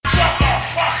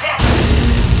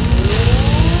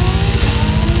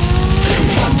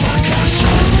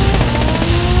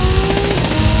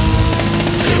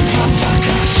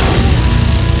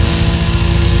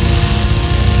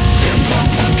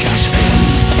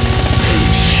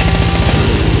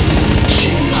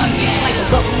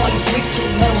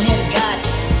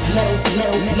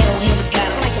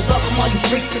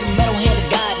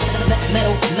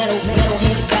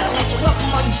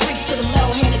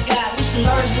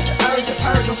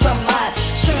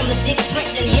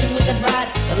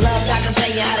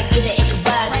you how to get it,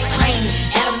 Ichabod Crane,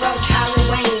 Adderall, Kyle and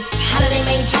Wayne. How do they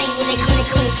maintain when they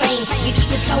clinically insane? You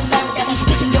keep it so loud that we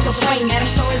spitting your refrain. Adam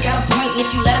Story's got a point if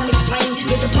you let him explain.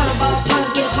 Here's the pun of all puns,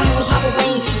 get acquainted with Papa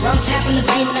Wayne. Rum tapping the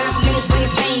vein, and minutes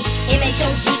bringing pain.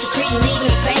 MHOG secreting, leaving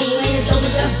a stain. You ain't as dope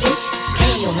as us, bitch.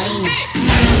 Stay in your lane.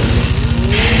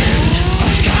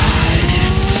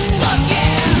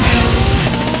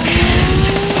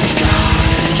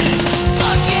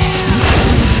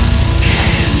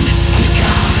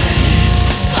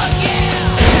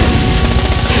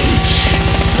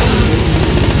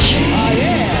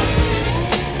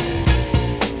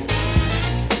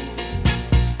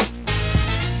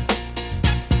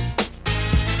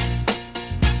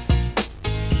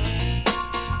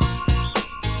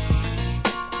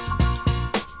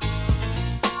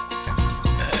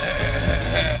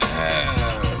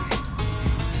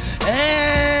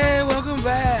 Hey, welcome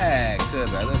back to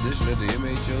another edition of the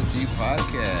MHOG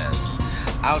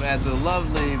podcast. Out at the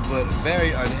lovely but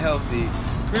very unhealthy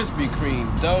Krispy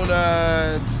Kreme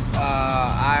Donuts.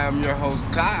 I am your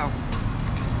host, Kyle.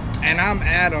 And I'm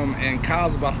Adam, and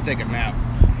Kyle's about to take a nap.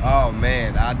 Oh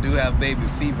man, I do have baby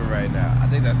fever right now. I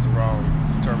think that's the wrong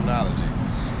terminology.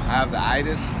 I have the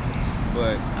itis,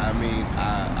 but I mean,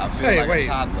 I feel a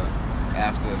toddler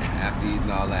after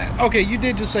eating all that. Okay, you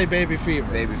did just say baby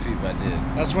fever. Baby fever, I did.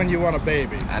 That's when you want a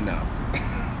baby. I know.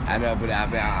 I know, but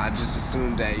I just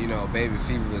assumed that, baby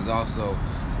fever was also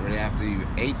when after you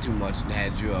ate too much and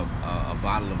had you a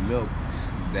bottle of milk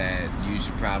that you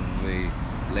should probably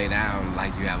lay down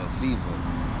like you have a fever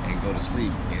and go to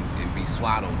sleep and be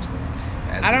swaddled.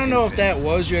 I don't know if that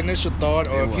was your initial thought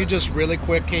or if you just really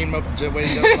quick came up with just but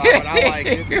I like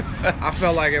it. I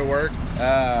felt like it worked.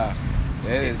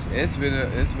 It's been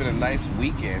a nice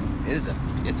weekend. It's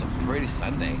a pretty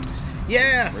Sunday.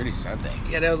 Yeah. Pretty Sunday.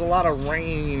 Yeah, there was a lot of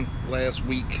rain last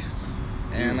week,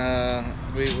 and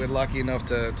we're lucky enough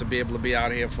to be able to be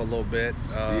out here for a little bit.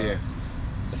 Yeah.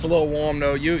 It's a little warm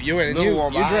though. You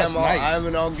dress nice. I'm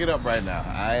in all get up right now.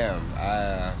 I am.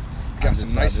 Got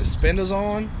some nice suspenders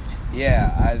on.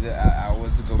 Yeah, I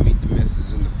went to go meet the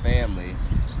missus and the family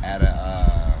at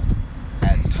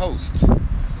Toast.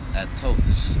 At Toast,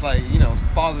 it's just like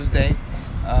Father's Day.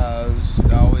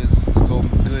 Just always go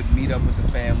good meet up with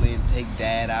the family and take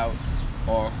Dad out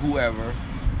or whoever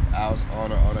out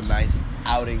on a nice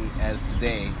outing as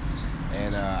today.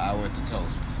 And I went to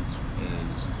Toast,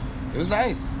 and it was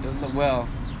nice. It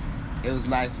was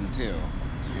nice until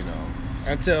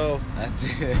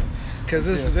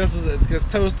because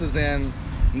Toast is in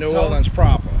New Orleans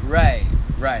proper. Right.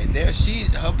 There,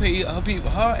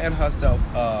 her and herself,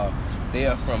 they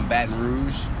are from Baton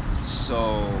Rouge,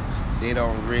 so they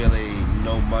don't really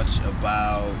know much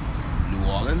about New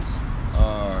Orleans.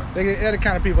 They're the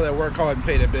kind of people that work hard and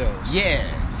pay their bills. Yeah,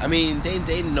 I mean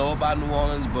they know about New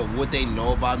Orleans, but what they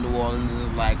know about New Orleans is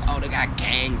like, oh, they got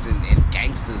gangs and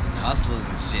gangsters and hustlers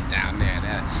and shit down there.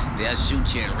 They'll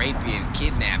shoot you and rape you and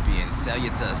kidnap you and sell you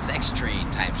to a sex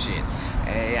trade type shit.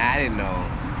 Hey, I didn't know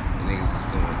the niggas was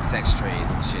doing sex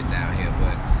trades and shit down here,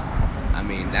 but I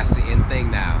mean that's the in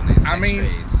thing now.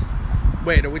 Trades.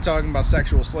 Wait, are we talking about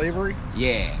sexual slavery?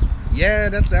 Yeah. Yeah,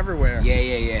 that's everywhere.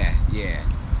 Yeah.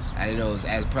 I didn't know it was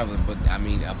as prevalent, but I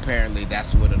mean, apparently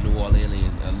that's what a New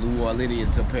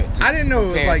Orleanian to I didn't know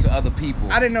it was like to other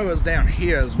people. I didn't know it was down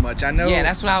here as much. I know. Yeah,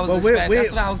 that's what I was expecting.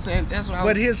 That's what I was saying.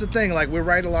 But here's the thing, like we're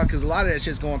right along because a lot of that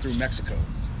shit's going through Mexico.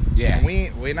 Yeah. And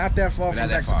we're not that far from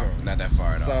Mexico. Not that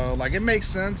far at all. So like it makes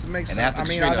sense. After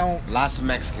Katrina, lots of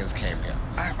Mexicans came here.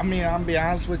 I mean, I'm be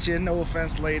honest with you, no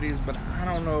offense, ladies, but I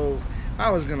don't know. If I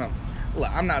was gonna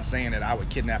look, I'm not saying that I would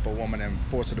kidnap a woman and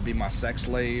force her to be my sex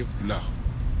slave. No.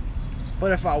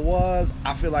 But if I was,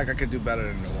 I feel like I could do better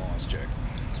than New Orleans chick.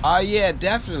 Yeah,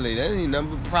 definitely. There's any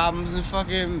number of problems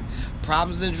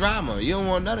and drama. You don't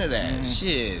want none of that. Mm-hmm.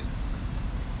 Shit.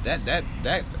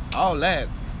 That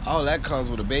all that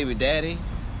comes with a baby daddy,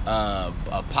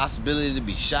 a possibility to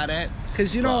be shot at.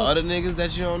 Cause by other niggas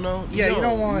that you don't know. Yeah, you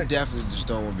don't want. You definitely just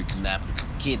don't want to be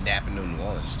kidnapping no New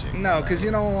Orleans chick. No, because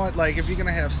you don't want, like, if you're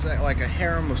gonna have like a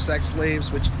harem of sex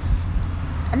slaves, which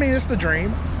I mean it's the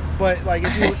dream. But like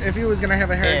if you was gonna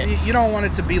have a hair, you don't want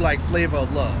it to be like Flavor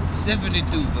of Love. 72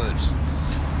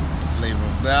 virgins. Flavor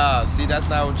of Love. See, that's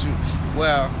not what you.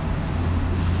 Well,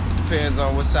 it depends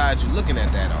on what side you're looking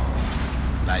at that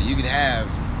on. Like you can have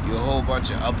your whole bunch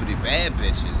of uppity bad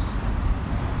bitches,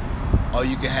 or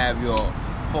you can have your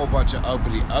whole bunch of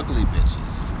uppity ugly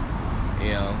bitches.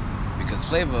 Because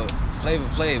Flavor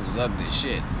Flav was ugly as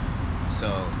shit.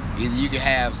 So either you can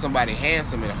have somebody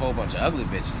handsome and a whole bunch of ugly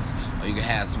bitches, or you can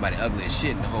have somebody ugly as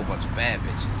shit and a whole bunch of bad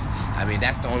bitches. I mean,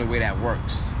 that's the only way that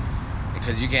works.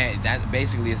 because you can't. That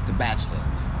basically it's The Bachelor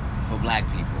for black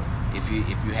people. If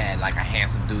you had like a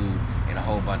handsome dude and a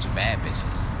whole bunch of bad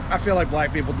bitches. I feel like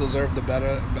black people deserve the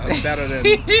better than.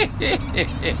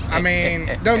 I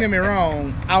mean, don't get me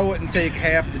wrong. I wouldn't take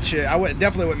half the chick. I wouldn't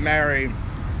marry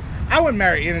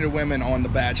any of the women on The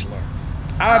Bachelor.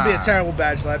 I would be a terrible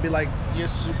bachelor. I'd be like, you're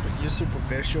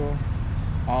superficial.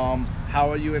 How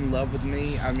are you in love with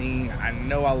me? I mean, I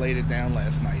know I laid it down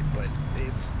last night, but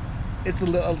it's a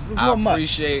little much. I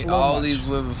appreciate all these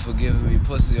women for giving me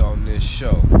pussy on this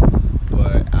show,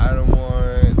 but I don't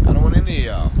want any of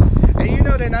y'all. And you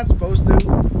know they're not supposed to.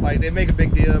 Like, they make a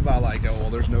big deal about like, oh, well,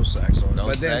 there's no sex.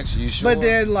 No sex? You sure? But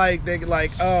then like they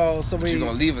like, oh, so you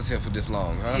gonna leave us here for this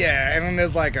long, huh? Yeah, and then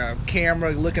there's like a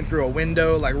camera looking through a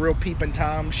window, like real peeping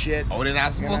Tom shit. Oh, they're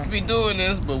not supposed to be doing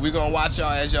this, but we're gonna watch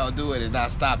y'all as y'all do it and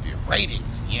not stop you.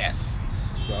 Ratings, yes.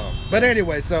 So, but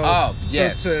anyway,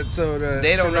 yes. So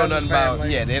they don't know nothing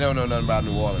family, about. They don't know nothing about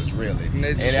New Orleans, really. And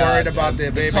they're just worried about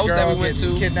their baby toast girl that we went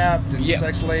getting to, kidnapped and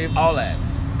sex slave. All that.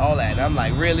 And I'm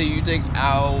like, really? You think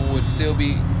I would still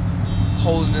be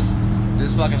holding this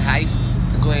fucking heist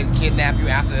to go ahead and kidnap you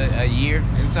after a year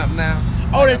and something now?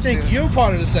 Oh, they think you're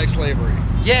part of the sex slavery.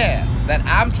 Yeah, that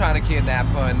I'm trying to kidnap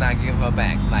her and not give her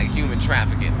back, like human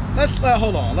trafficking.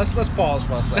 Hold on. Let's pause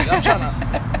for a second.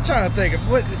 I'm trying to think of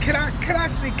what can I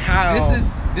see Kyle.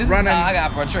 This running, is how I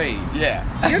got portrayed.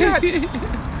 Yeah. You're not.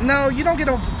 No, you don't get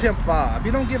off the pimp vibe.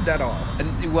 You don't give that off.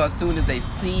 Well, as soon as they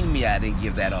seen me, I didn't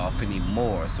give that off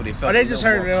anymore. So they felt. They just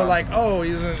heard me. Like, oh,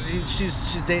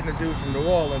 she's dating a dude from New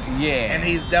Orleans. Yeah. And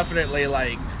he's definitely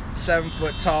like 7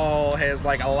 foot tall, has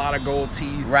like a lot of gold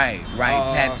teeth. Right.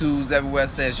 Tattoos everywhere,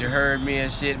 says you heard me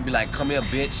and shit, and be like, come here,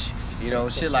 bitch. You know,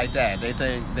 shit like that. They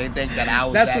think that I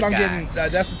was That's that what I'm guy.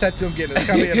 getting. That's the tattoo I'm getting. It's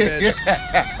come here,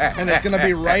 bitch. And it's gonna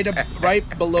be right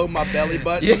below my belly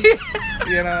button.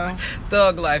 You know.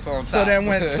 Thug life on top. So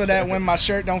that when my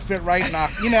shirt don't fit right,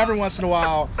 and every once in a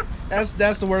while.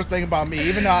 That's the worst thing about me.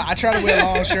 Even though I try to wear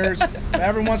long shirts, but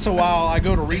every once in a while I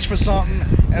go to reach for something,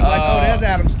 and it's like, oh, there's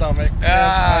Adam's stomach.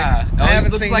 I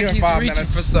haven't seen you in 5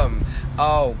 minutes. For something.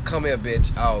 Oh, come here,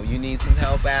 bitch. Oh, you need some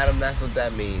help, Adam? That's what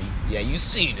that means. Yeah, you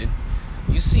seen it.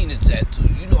 You seen the tattoo.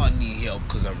 You know I need help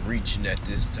because I'm reaching at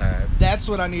this time. That's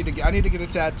what I need to get. I need to get a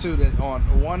tattoo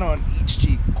one on each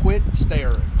cheek. Quit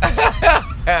staring.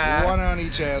 One on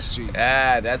each ass cheek.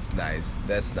 That's nice.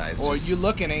 That's nice. Or you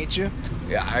looking, ain't you?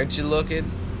 Yeah, aren't you looking?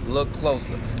 Look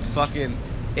closer. Fucking,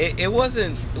 it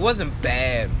wasn't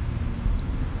bad.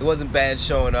 It wasn't bad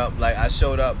showing up. Like, I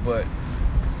showed up, but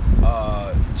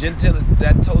Gentilly,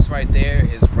 that toast right there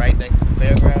is right next to the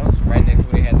fairgrounds, right next to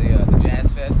where they had the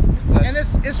Jazz Fest and such. And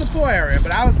it's a poor area,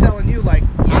 but I was telling you, like,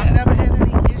 I've never had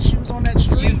any issues on that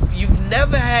street. You've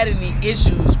never had any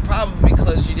issues, probably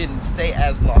because you didn't stay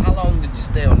as long. How long did you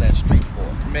stay on that street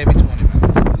for? Maybe 20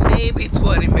 minutes. Maybe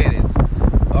 20 minutes.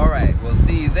 All right. Well,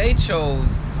 see, they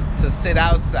chose to sit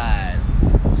outside,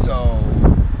 so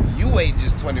you wait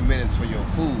just 20 minutes for your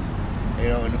food,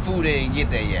 and the food didn't get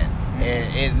there yet.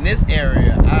 And in this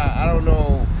area, I don't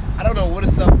know what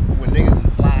is up with niggas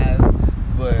and flies,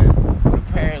 but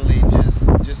apparently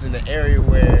just in the area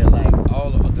where like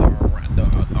all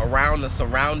around the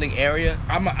surrounding area.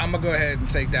 I'm gonna go ahead and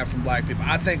take that from black people.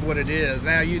 I think what it is,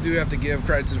 now you do have to give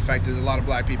credit to the fact that there's a lot of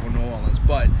black people in New Orleans,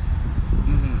 but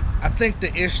I think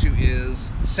the issue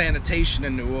is sanitation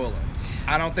in New Orleans.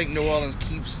 I don't think New Orleans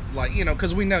keeps, like,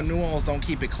 because we know New Orleans don't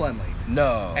keep it cleanly.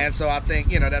 No. And so I think,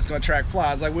 that's going to attract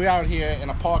flies. Like, we're out here in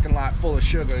a parking lot full of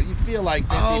sugar. You feel like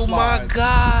there'd be flies. Oh, my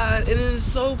God. It is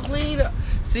so clean.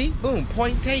 See? Boom.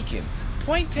 Point taken.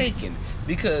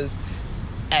 Because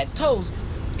at Toast,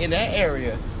 in that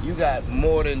area, you got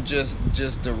more than just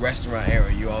the restaurant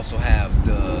area. You also have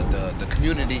the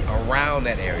community around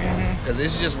that area, because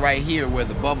it's just right here where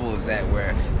the bubble is at,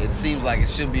 where it seems like it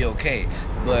should be okay,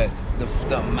 but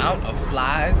the amount of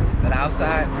flies that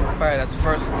outside, that's the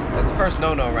first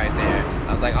no right there.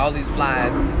 I was like, all these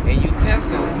flies and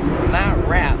utensils not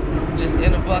wrapped, just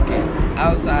in a bucket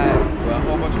outside, where a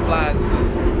whole bunch of flies is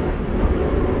just.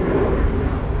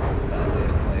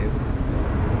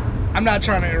 I'm not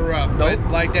trying to interrupt, but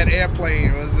like that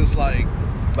airplane was just like.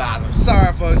 Bother.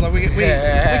 Sorry, folks. Like we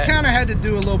kind of had to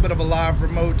do a little bit of a live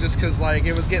remote just because like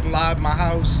it was getting live in my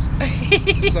house.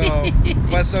 So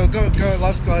go.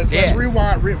 Let's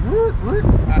rewind.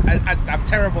 I'm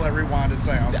terrible at rewinding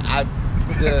sounds.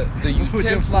 The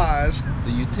utensils. Flies.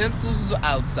 The utensils was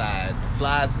outside. The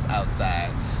flies was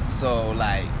outside. So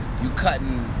like you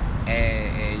cutting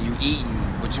and you eating,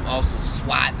 but you also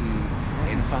swatting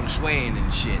and feng shuiing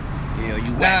and shit. You know,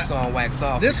 you wax on, wax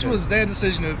off. This was their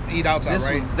decision to eat outside, this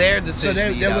right? was their decision So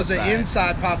to eat there was outside. an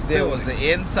inside possibility. There was an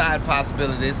inside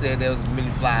possibility. They said there was as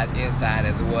many flies inside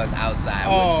as it was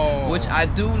outside. Which I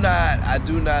do not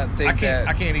think that.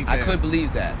 I can't eat that. I could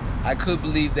believe that. I could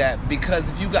believe that because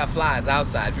if you got flies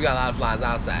outside, if you got a lot of flies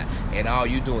outside, and all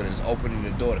you doing is opening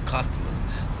the door to customers,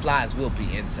 flies will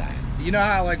be inside. You know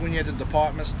how like when you're at the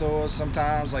department stores,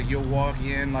 sometimes like you'll walk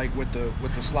in like with the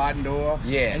sliding door,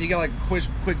 Yeah, and you get like quick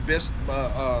burst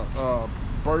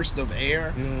of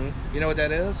air. Mm-hmm. You know what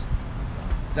that is?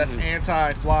 That's Mm-hmm.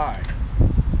 anti-fly.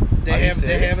 They Are you have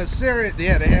serious? a series.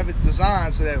 Yeah, they have it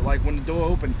designed so that like when the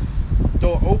door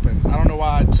opens. I don't know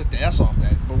why I took the S off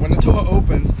that, but when the door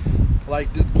opens,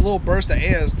 like the little burst of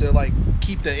air is to like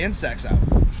keep the insects out.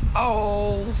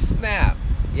 Oh snap!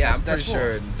 Yeah, I'm pretty That's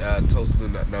sure Toast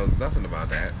knows nothing about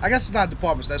that. I guess it's not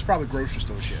department store. That's probably grocery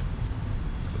store shit.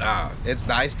 It's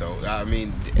nice though. I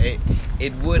mean,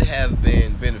 it would have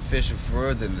been beneficial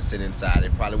for them to sit inside.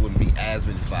 It probably wouldn't be as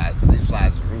many flies because these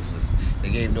flies are ruthless. They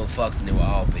gave no fucks and they were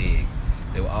all big.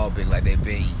 They were all big like they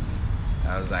been eaten.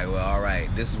 I was like, well, all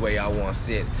right, this is where y'all want to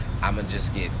sit. I'ma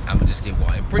just get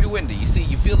one. Pretty windy.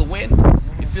 You feel the wind.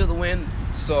 You feel the wind.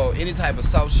 So any type of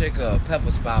salt shaker or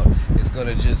pepper spout is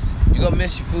gonna you're gonna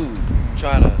miss your food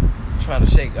trying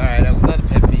to shake. All right, that was another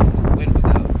pet peeve because the wind was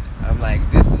out. I'm like,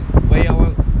 this is where y'all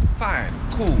want. Fine,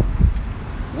 cool.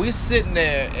 We're sitting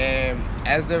there, and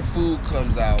as their food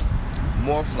comes out,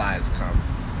 more flies come.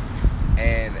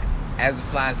 And as the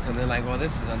flies come, they're like, well,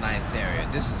 this is a nice area.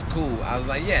 This is cool. I was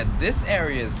like, yeah, this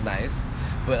area is nice.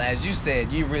 But as you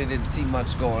said, you really didn't see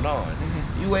much going on.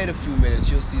 Mm-hmm. You wait a few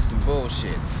minutes, you'll see some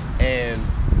bullshit. And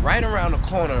right around the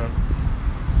corner,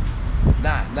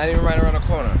 not even right around the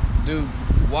corner, dude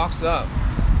walks up.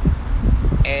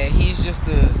 And he's just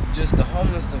the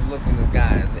homeless of looking of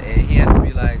guys, and he has to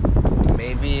be like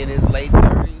maybe in his late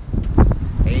 30s.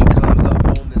 And he comes up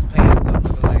holding his pants up,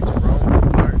 looking like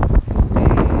Jerome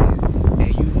Martin,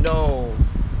 and you know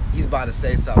he's about to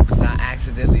say something because I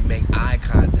accidentally make eye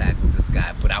contact with this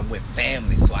guy, but I'm with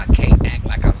family, so I can't act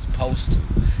like I'm supposed to.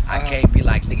 I can't be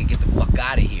like, nigga, get the fuck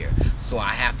out of here. So I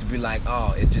have to be like,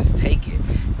 oh, and just take it.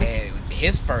 And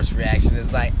his first reaction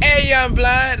is like, hey, young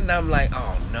blood, and I'm like,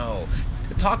 oh no.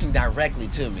 Talking directly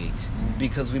to me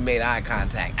because we made eye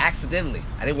contact accidentally.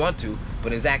 I didn't want to,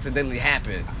 but it's accidentally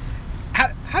happened.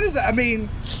 How does that? I mean,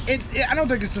 I don't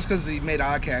think it's just because he made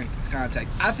eye contact.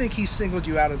 I think he singled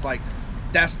you out as like,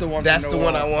 that's the one. That's the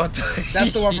one I want to. That's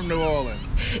the one from New Orleans.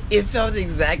 It felt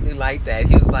exactly like that.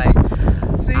 He was like,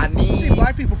 See,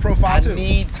 black people profile too. I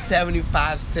need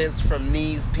 75 cents from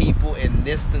these people, and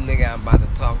this the nigga I'm about to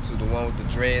talk to, the one with the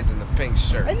dreads and the pink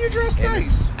shirt. And you're dressed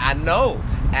nice. I know.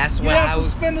 That's why I have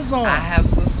suspenders on. I have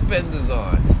suspenders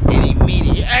on. And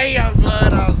immediately, hey, young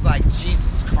blood, I was like,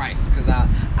 Jesus Christ, because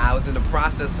I was in the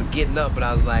process of getting up, but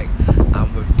I was like,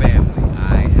 I'm with family. All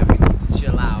right, everybody need to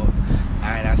chill out. All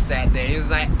right, I sat there. He was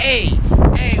like, hey,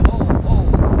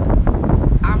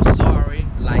 oh, I'm sorry.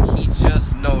 Like he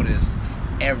just noticed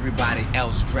everybody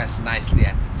else dressed nicely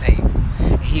at the table.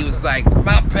 He was like,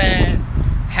 my bad.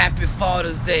 Happy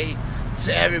Father's Day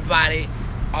to everybody,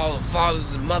 all the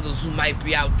fathers and mothers who might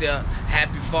be out there.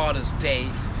 Happy Father's Day.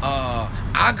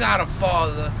 I got a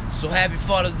father, so happy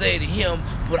Father's Day to him,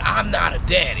 but I'm not a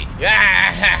daddy. And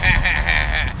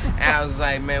I was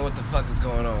like, man, what the fuck is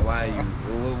going on? Why are you,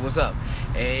 what's up?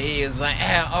 And he is like,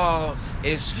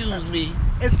 excuse me.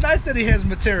 It's nice that he has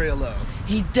material though.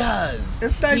 He does.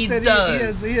 It's nice he that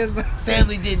does. He has.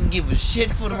 Family didn't give a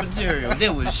shit for the material. They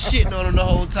was shitting on him the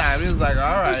whole time. He was like,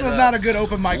 all right. This was not a good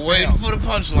open mic for him. Waiting for the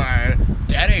punchline.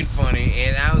 That ain't funny.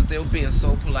 And they were being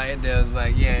so polite. They was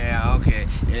like, yeah, okay.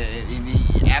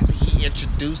 And after he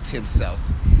introduced himself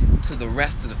to the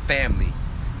rest of the family,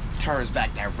 turns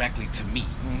back directly to me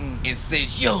and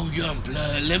says, yo, young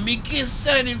blood, let me get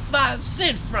 75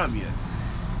 cents from you.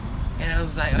 And I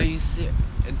was like, are you serious?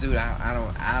 Dude,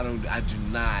 I do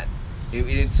not.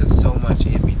 It took so much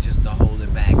in me just to hold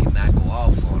it back and not go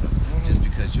off on him, just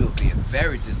because you're being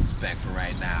very disrespectful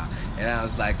right now. And I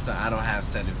was like, so I don't have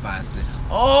 75 cents.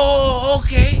 Oh,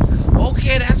 okay,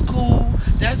 that's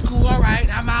cool, all right,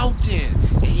 I'm out then.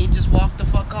 And he just walked the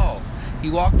fuck off.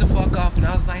 And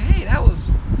I was like, hey, that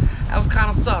was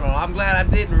kind of subtle. I'm glad I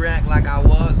didn't react like I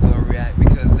was gonna react,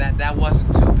 because that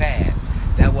wasn't too bad.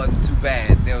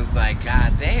 It was like,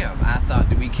 god damn, I thought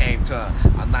that we came to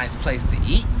a nice place to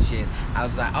eat and shit. I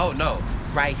was like, oh no,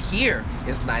 right here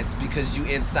is nice because you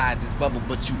inside this bubble,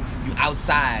 but you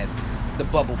outside the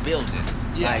bubble building.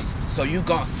 Yes. Like, so you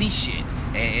gonna see shit.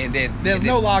 And then there's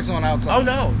no locks on outside.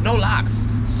 Oh no locks.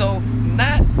 So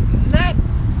not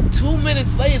 2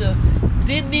 minutes later,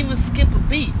 Didn't even skip a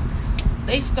beat.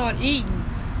 They start eating,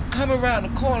 come around the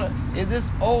corner, is this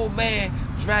old man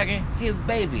dragging his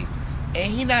baby.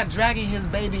 And he not dragging his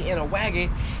baby in a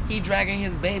wagon, he dragging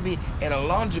his baby in a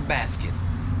laundry basket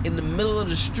in the middle of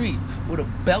the street with a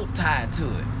belt tied to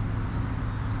it.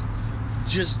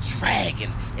 Just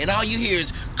dragging. And all you hear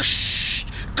is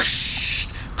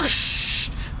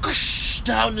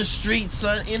down the street,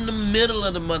 son, in the middle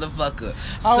of the motherfucker.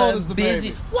 How son, old is the busy.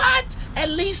 baby? What? At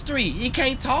least 3. He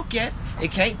can't talk yet.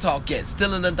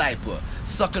 Still in a diaper,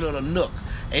 sucking on a nook,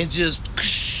 and just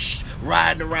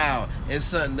riding around. And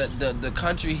son, the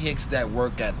country hicks that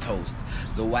work at Toast,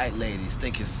 the white ladies,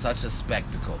 think it's such a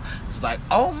spectacle. It's like,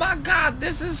 oh my God,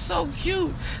 this is so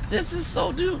cute. This is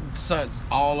so cute. Son,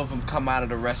 all of them come out of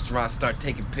the restaurant, start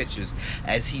taking pictures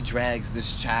as he drags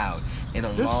this child in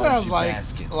a This laundry sounds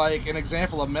basket. like an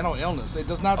example of mental illness. It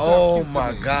does not sound Oh cute to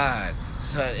my me. God,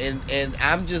 son, and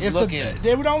I'm just If looking.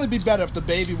 it would only be better if the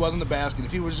baby wasn't in the basket,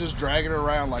 if he was just dragging it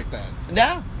around like that.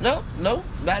 No,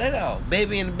 not at all.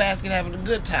 Baby in the basket having a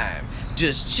good time,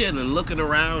 just chilling, looking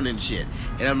around and shit.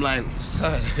 And I'm like,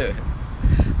 son,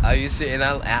 are you sitting?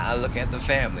 I look at the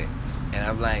family, and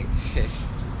I'm like,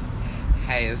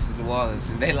 hey, this is New Orleans,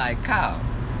 and they like, Kyle,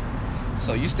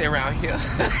 so you stay around here?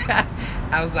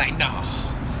 I was like, no,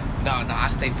 I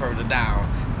stay further down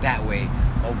that way,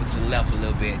 over to the left a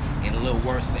little bit, in a little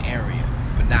worse area.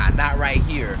 But nah, not right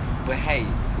here. But hey,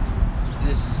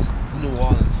 this is New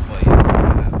Orleans for you.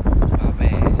 My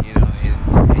bad, you know,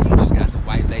 and you just got the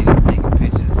white ladies taking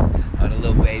pictures of the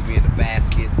little baby in the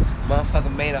basket.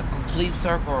 Motherfucker made a complete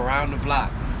circle around the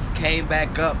block. Came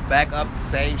back up the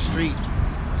same street.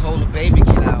 Told the baby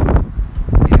get out. And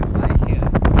it's like, here,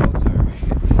 go turn.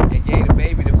 And gave the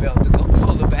baby the belt to go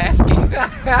pull the basket.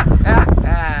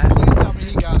 Please tell me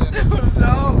he got in it.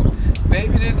 No,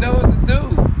 baby didn't know what to do.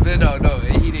 No,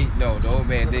 he didn't. No, the old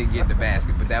man didn't get in the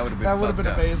basket, but that would have been. That would have been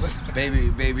up. amazing.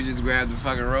 Baby just grabbed the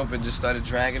fucking rope and just started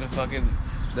dragging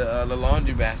the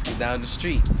laundry basket down the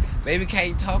street. Baby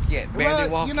can't talk yet, barely Well,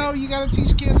 walking. you know, you gotta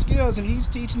teach kids skills, and he's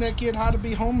teaching that kid how to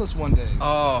be homeless one day.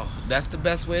 Oh, that's the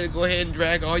best way to go ahead and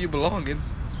drag all your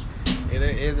belongings in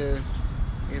a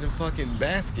fucking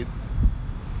basket.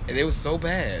 And it was so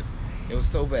bad. It was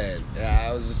so bad.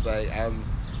 I was just like, and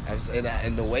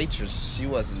the waitress, she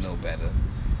wasn't no better.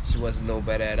 She wasn't no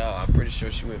better at all. I'm pretty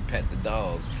sure she went and pet the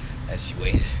dog as she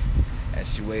waited.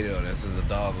 As she waited on us, there was a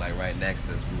dog like right next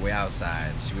to us. We were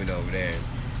outside. She went over there. And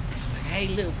she's like, "Hey,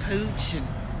 little pooch, and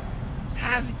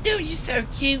how's it doing? You so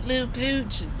cute, little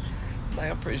pooch." And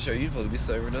I'm pretty sure you're supposed to be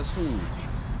serving us food.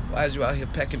 Why is you out here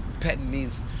petting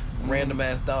these random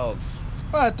ass dogs?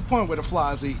 Well, at the point where the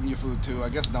flies eating your food too, I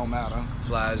guess it don't matter.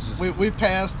 Flies just We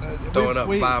passed throwing up,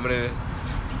 vomiting it,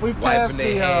 we wiping passed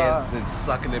their the hands, then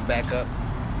sucking it back up.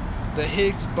 the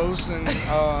Higgs boson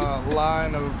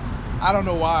line of, I don't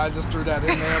know why I just threw that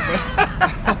in there,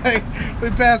 but like, we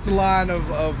passed the line of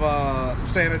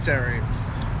sanitary.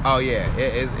 Oh yeah,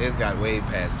 it's got way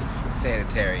past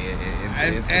sanitary.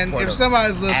 It's and if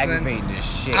somebody's listening, aggravating this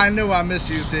shit. I know I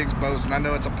misused Higgs boson. I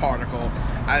know it's a particle.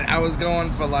 I was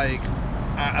going for like,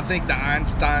 I think the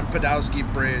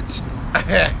Einstein-Podolsky bridge.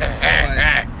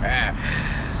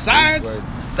 Science.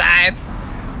 Science.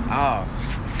 Oh,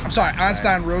 I'm sorry, science.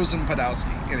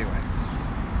 Einstein-Rosen-Podolsky. Anyway,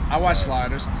 I watch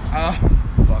Sliders.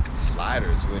 Fucking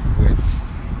Sliders with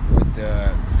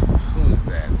who is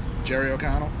that? Jerry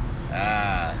O'Connell.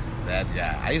 Ah, that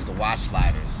guy. I used to watch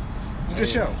Sliders. It's a good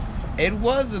show. It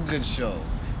was a good show.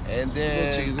 And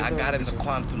then cheesy, I but got it was into a good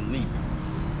show. Quantum Leap.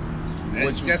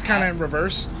 That's kind of in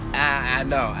reverse. I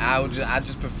know. I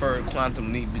just preferred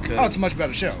Quantum Leap because Oh, it's a much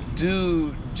better show.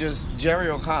 Dude, just Jerry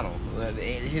O'Connell.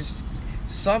 His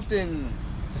something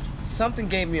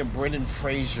gave me a Brendan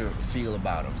Fraser feel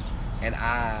about him, and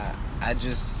I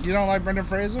just. You don't like Brendan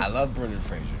Fraser? I love Brendan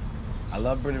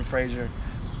Fraser,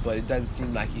 but it doesn't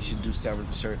seem like he should do certain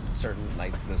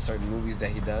like the certain movies that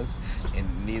he does,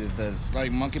 and neither does.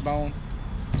 Like Monkey Bone.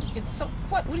 It's so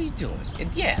what are you doing?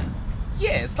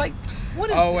 Yeah, it's like what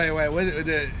is Oh this?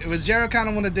 wait, was Jerry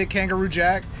O'Connell one that did Kangaroo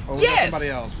Jack, or was that somebody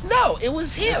else? No, it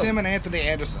was him. It's him and Anthony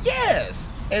Anderson.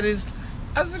 Yes, and I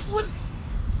was like, what?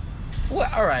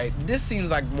 What? All right, this seems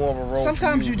like more of a role.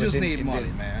 Sometimes for you, you just need money,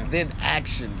 man. Then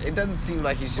action. It doesn't seem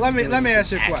like he should. Let me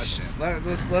ask you a question.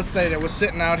 Let's say that we're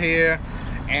sitting out here,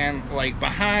 and like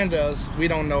behind us, we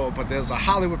don't know it, but there's a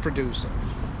Hollywood producer,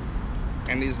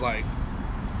 and he's like,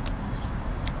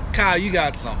 Kyle, you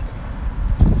got something.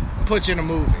 Put you in a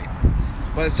movie,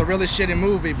 but it's a really shitty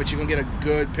movie, but you can get a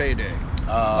good payday,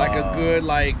 like a good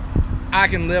I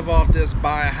can live off this,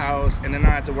 buy a house, and then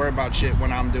not have to worry about shit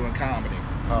when I'm doing comedy.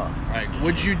 Like,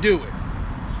 would you do it?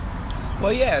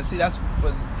 Well, yeah. See,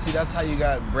 See, that's how you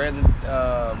got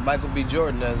Michael B.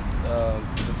 Jordan as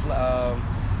the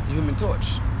Human Torch.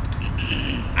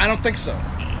 I don't think so.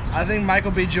 I think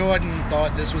Michael B. Jordan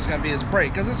thought this was going to be his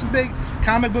break because it's a big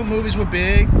comic book movies were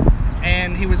big,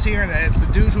 and he was here as the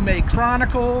dude who made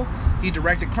Chronicle. He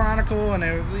directed Chronicle, and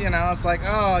it's like,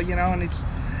 oh, and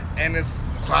it's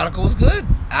Chronicle was good.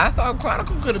 I thought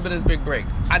Chronicle could have been his big break.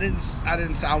 I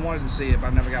wanted to see it, but I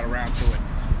never got around to it.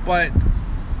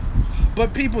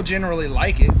 But people generally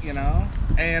like it, and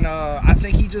I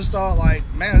think he just thought like,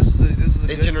 man, this is a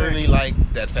They good generally thing.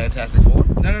 like that Fantastic Four.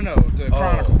 No, the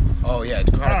Chronicle. Oh yeah,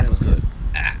 the Chronicle was good.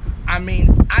 I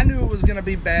mean, I knew it was gonna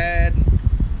be bad,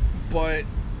 but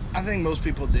I think most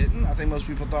people didn't. I think most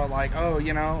people thought like, oh,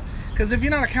 because if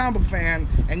you're not a comic book fan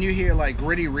and you hear like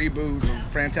gritty reboot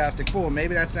of Fantastic Four,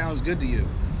 maybe that sounds good to you.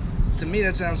 To me,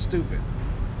 that sounds stupid.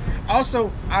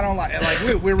 Also, I don't like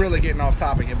we're really getting off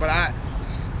topic here, but I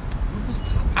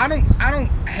don't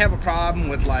have a problem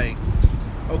with like,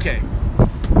 okay,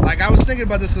 like I was thinking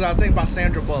about this because I was thinking about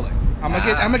Sandra Bullock. I'm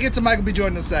gonna get to Michael B.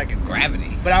 Jordan in a second.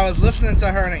 Gravity. But I was listening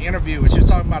to her in an interview, and she was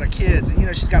talking about her kids,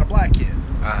 and she's got a black kid.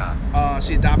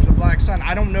 She adopted a black son.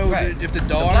 I don't know if the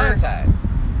daughter. The Blind Side.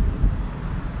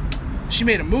 She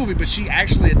made a movie, but she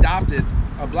actually adopted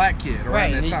a black kid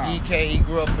around that time. He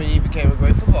grew up and he became a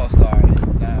great football star,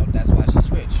 and now that's why she's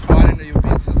rich. Oh, I didn't know you were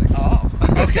being silly. Oh.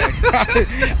 Okay.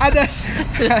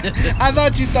 I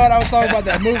thought you thought I was talking about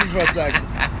that movie for a second.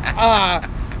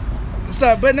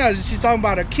 But no, she's talking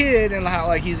about her kid and how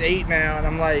like he's 8 now, and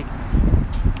I'm like,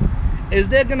 is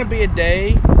there gonna be a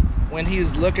day when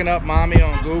he's looking up mommy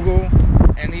on Google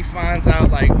and he finds out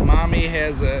like mommy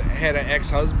had an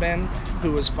ex-husband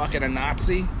who was fucking a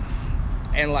Nazi,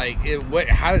 and like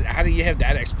how do you have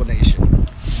that explanation?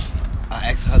 An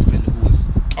ex-husband who was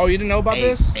you didn't know about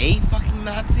this? A fucking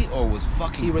Nazi or was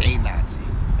fucking a Nazi?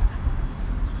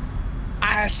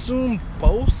 I assume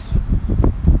both.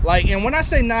 Like, and when I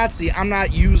say Nazi, I'm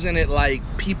not using it like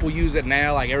people use it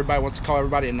now. Like everybody wants to call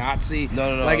everybody a Nazi.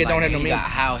 No. Like it don't have no meaning.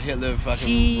 How Hitler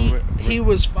fucking. He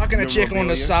was fucking a chick on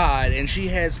the side, and she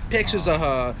has pictures of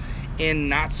her in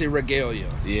Nazi regalia.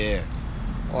 Yeah.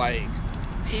 Like,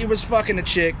 he was fucking a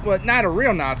chick, but not a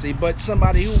real Nazi, but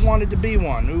somebody who wanted to be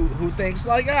one, who thinks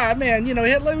like, man,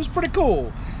 Hitler was pretty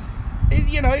cool.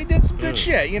 He did some good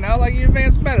shit, like he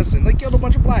advanced medicine, like killed a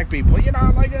bunch of black people, like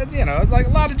a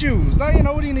lot of Jews.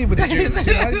 What do you need with the Jews?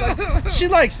 Like, she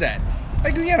likes that.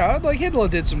 Like, like Hitler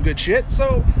did some good shit.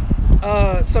 So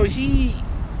he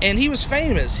was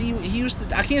famous. He used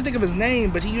to, I can't think of his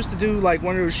name, but he used to do like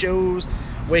one of those shows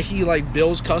where he like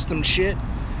builds custom shit.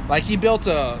 Like he built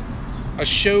a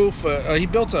show for, he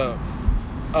built a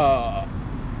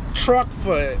truck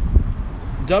for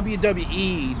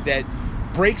WWE that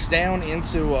breaks down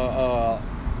into a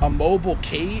mobile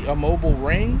key, a mobile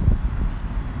ring.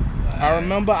 I don't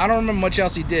remember much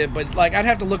else he did, but like I'd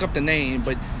have to look up the name.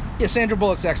 But yeah, Sandra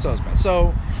Bullock's ex-husband.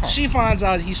 So she finds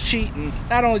out he's cheating,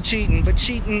 not only cheating, but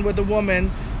cheating with a woman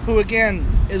who again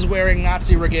is wearing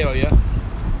Nazi regalia.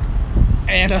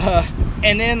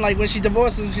 And then like when she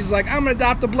divorces him, she's like, I'm gonna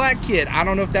adopt a black kid. I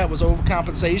don't know if that was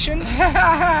overcompensation.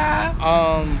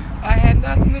 I had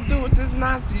nothing to do with this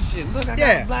Nazi shit. Look, I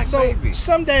got a black baby.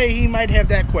 Someday he might have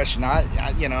that question.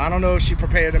 I don't know if she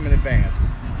prepared him in advance.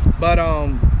 But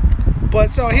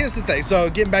so here's the thing. So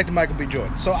getting back to Michael B.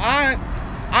 Jordan. So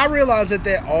I realize that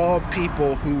there are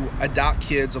people who adopt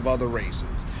kids of other races,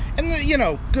 and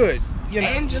good.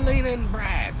 Angelina and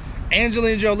Brad.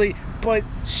 Angelina Jolie, but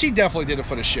she definitely did it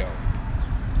for the show.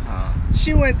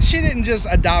 She didn't just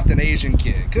adopt an Asian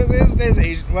kid, because there's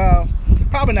Asian, well,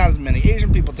 probably not as many.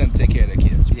 Asian people tend to take care of their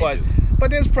kids, Yeah,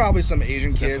 but there's probably some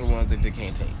Asian Except kids. for the ones that they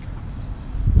can't take.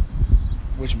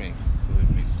 Which mean?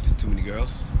 There's too many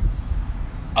girls.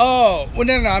 Oh, well,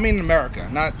 no, I mean in America,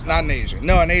 not in Asia.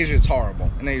 No, in Asia it's horrible.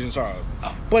 In Asia it's horrible.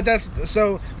 Oh. But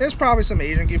there's probably some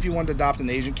Asian, if you wanted to adopt an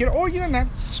Asian kid, or you don't have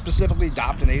to specifically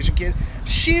adopt an Asian kid.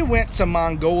 She went to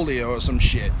Mongolia or some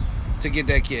shit to get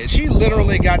that kid. She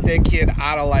literally got that kid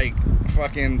out of like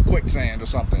fucking quicksand or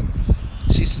something.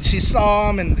 She saw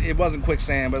him, and it wasn't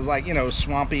quicksand, but it was like,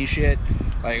 swampy shit,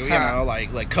 like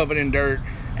like covered in dirt,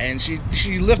 and she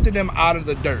lifted him out of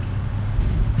the dirt.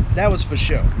 That was for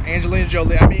sure. Angelina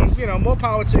Jolie, I mean, more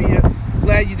power to you.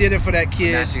 Glad you did it for that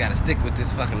kid. But now she gotta stick with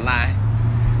this fucking lie.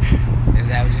 Is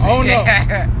that what you're saying? Oh no,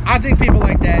 I think people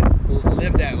like that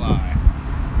live that lie.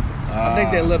 I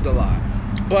think they lived a lie.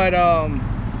 But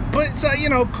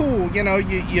so cool.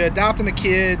 You're adopting a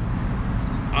kid.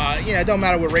 It don't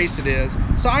matter what race it is.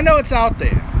 So I know it's out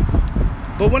there.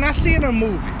 But when I see it in a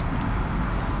movie,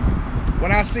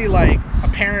 when I see like a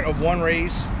parent of one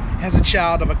race has a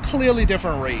child of a clearly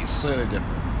different race, Clearly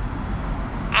different.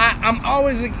 I'm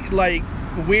always like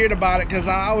weird about it because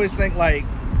I always think like,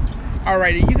 all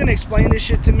right, are you gonna explain this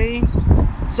shit to me?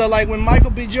 So like when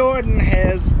Michael B. Jordan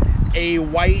has a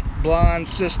white blonde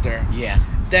sister Yeah.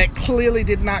 that clearly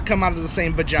did not come out of the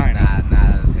same vagina.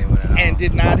 Not the same one at all. And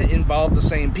did not involve the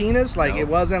same penis. Like Nope. it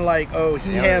wasn't like, oh,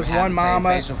 he They don't has even have one the same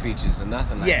mama. facial features or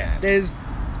nothing like Yeah, that. there's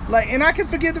like, and I can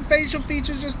forgive the facial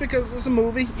features just because it's a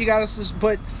movie. You gotta,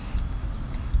 but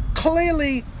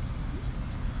clearly,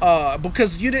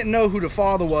 because you didn't know who the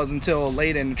father was until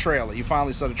late in the trailer. You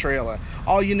finally saw the trailer.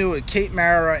 All you knew was Kate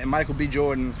Mara and Michael B.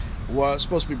 Jordan were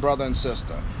supposed to be brother and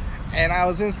sister. And I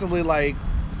was instantly like,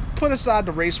 put aside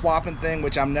the race swapping thing,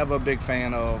 which I'm never a big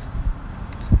fan of.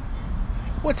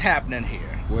 What's happening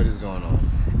here? What is going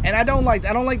on? And I don't like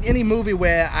any movie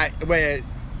where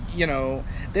you know,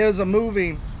 there's a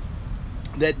movie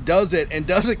that does it and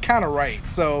does it kind of right.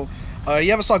 So,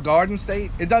 you ever saw Garden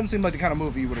State? It doesn't seem like the kind of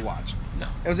movie you would have watched. No.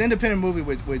 It was an independent movie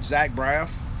with Zach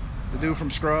Braff, the dude from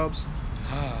Scrubs.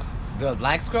 The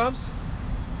Black Scrubs?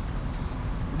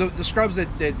 The Scrubs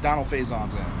that Donald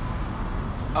Faison's in.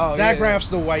 Oh, Zach yeah. Braff's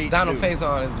the white Donald dude.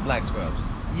 Faison is the Black Scrubs.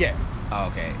 Yeah. Oh,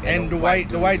 okay. And the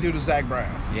white dude is Zach Braff.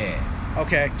 Yeah.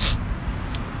 Okay.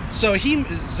 So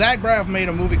Zach Braff made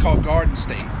a movie called Garden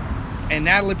State, and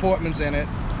Natalie Portman's in it.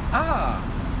 Ah.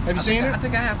 Have you seen it? I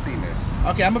think I have seen this.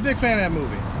 Okay, I'm a big fan of that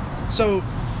movie. So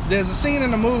there's a scene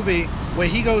in the movie where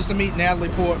he goes to meet Natalie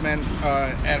Portman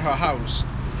at her house,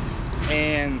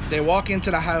 and they walk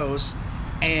into the house,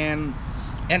 and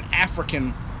an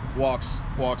African walks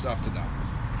up to them.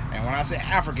 And when I say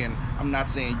African, I'm not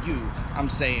saying you. I'm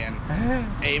saying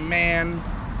a man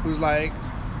who's like,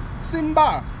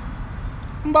 Simba,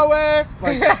 Mbawe.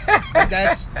 Like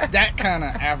that's that kind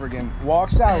of African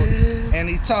walks out, and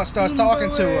he starts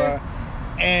talking to her,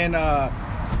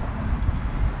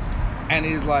 and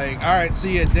he's like, all right,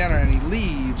 see you at dinner, and he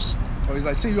leaves. Or he's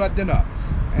like, see you at dinner,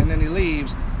 and then he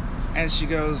leaves, and he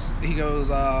goes,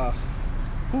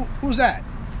 who's that?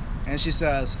 And she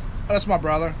says, oh, that's my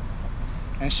brother.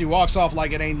 And she walks off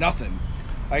like it ain't nothing.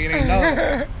 Like it ain't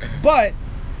nothing. But,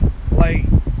 like,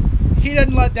 he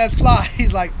doesn't let that slide.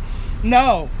 He's like,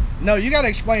 no, you got to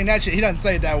explain that shit. He doesn't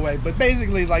say it that way. But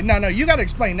basically, he's like, no, you got to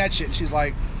explain that shit. And she's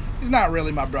like, he's not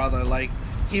really my brother. Like,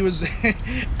 he was...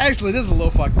 Actually, this is a little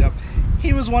fucked up.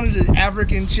 He was one of the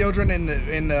African children in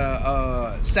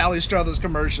the Sally Struthers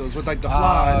commercials with like the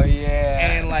flies. Oh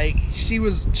yeah. And like she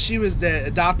was the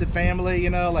adopted family,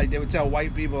 you know, like they would tell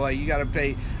white people like you got to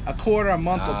pay $0.25 a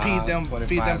month to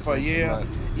feed them for a year.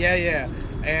 Yeah.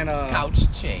 And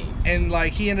couch change. And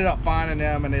like he ended up finding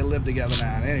them and they live together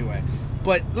now. Anyway,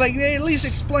 but like they at least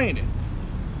explained it.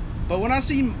 But when I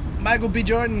see Michael B.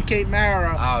 Jordan and Kate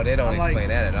Mara, they don't explain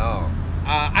that at all.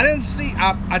 I didn't see.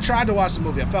 I tried to watch the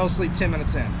movie. I fell asleep 10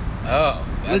 minutes in. Oh.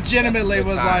 Legitimately that's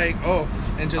was time. like,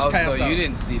 and just passed out. So you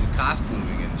didn't see the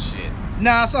costuming and shit.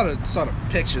 Nah, I saw the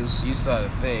pictures. You saw the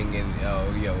thing and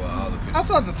all the pictures. I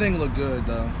thought the thing looked good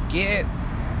though. Get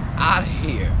out of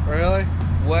here. Really?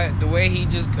 What? The way he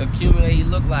just accumulated, he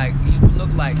looked like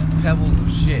pebbles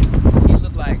of shit. He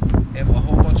looked like if a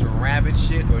whole bunch of rabbit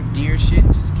shit or deer shit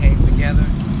just came together.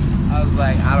 I was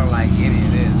like, I don't like any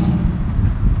of this.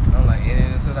 I don't like any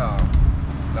of this at all.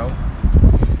 Nope.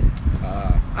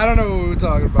 I don't know what we were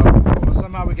talking about before.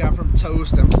 Somehow we got from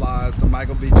toast and flies to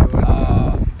Michael B.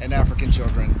 Jordan and African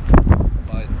children.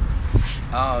 But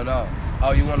oh no.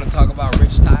 Oh, you want to talk about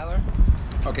Rich Tyler?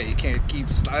 Okay, you can't keep.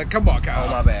 Come on, Kyle.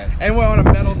 Oh, my bad. And we're on a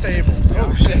metal table.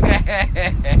 Oh shit!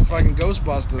 Fucking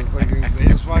Ghostbusters. Like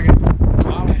his fucking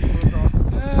bottle flew across the.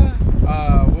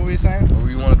 What were you saying? Oh,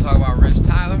 you want to talk about Rich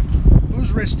Tyler?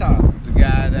 Who's Rich Tyler? The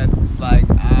guy that's like,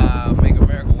 make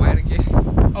America white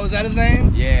again. Oh, is that his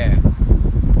name? Yeah.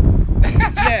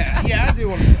 yeah, I do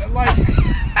want to. Like.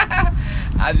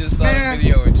 I just saw the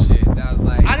video and shit. And I was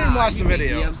like, I didn't watch the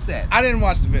video. You upset. I didn't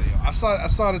watch the video. I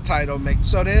saw the title.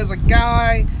 So there's a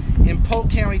guy in Polk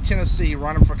County, Tennessee,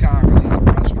 running for Congress. He's a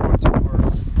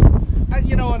restaurateur.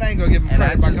 You know what? I ain't gonna give him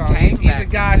credit by calling. He's a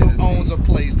guy who owns a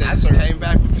place that serves. I just came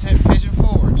back from Pigeon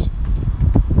Forge.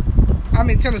 I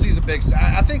mean, Tennessee's a big state.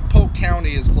 I think Polk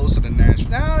County is closer to Nashville.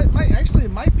 No, it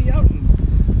might be out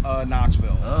in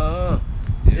Knoxville.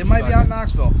 It might be out in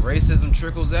Knoxville. Racism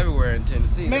trickles everywhere in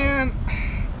Tennessee. Man,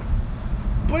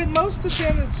 but most of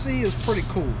Tennessee is pretty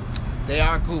cool. They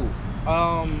are cool.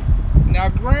 Now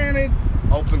granted,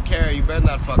 open carry, you better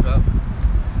not fuck up.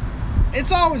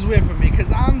 It's always weird for me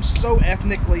because I'm so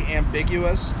ethnically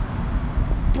ambiguous.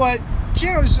 But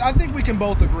generally, I think we can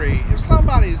both agree if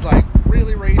somebody's like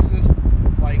really racist,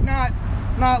 like not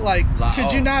like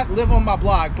could you not live on my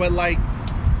block, but like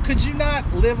could you not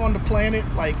live on the planet?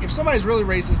 Like if somebody's really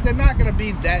racist, they're not gonna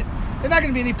be that They're not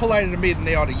gonna be any politer to me than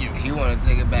they are to you. He wanted to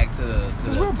take it back to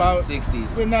the We're about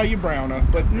 60s. Well, no, you're browner,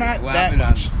 but not Well, that I've been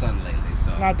out in much. the sun lately,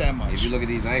 so Not that much. If you look at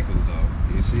these ankles,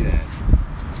 though, you see that.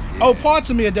 Yeah. Oh, parts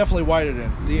of me are definitely whiter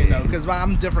than Yeah. because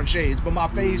I'm different shades, but my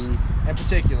face in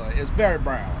particular is very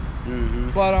brown.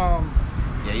 Mm-hmm. But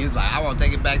Yeah, he was like, I want to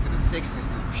take it back to the 60s,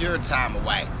 to the pure time of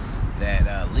white.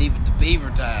 That leave it to beaver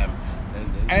time.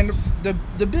 And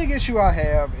the big issue I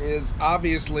have is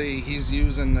obviously he's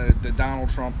using the Donald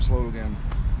Trump slogan.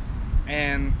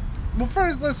 And well,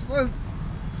 first let's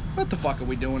what the fuck are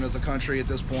we doing as a country at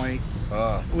this point?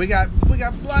 We got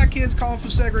black kids calling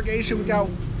for segregation. We got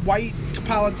white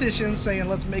politicians saying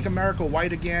let's make America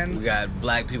white again. We got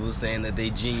black people saying that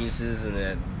they geniuses and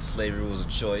that slavery was a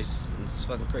choice. It's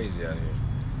fucking crazy out here.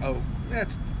 Oh,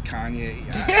 that's Kanye.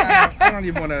 I don't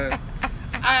even want to.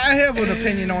 I have an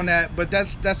opinion on that, but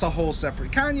that's a whole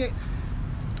separate. Kanye,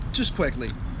 just quickly.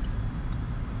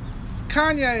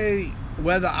 Kanye,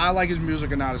 whether I like his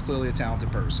music or not, is clearly a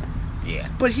talented person. Yeah.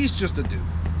 But he's just a dude.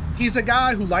 He's a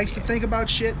guy who likes to think about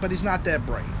shit, but he's not that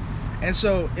bright. And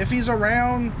so if he's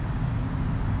around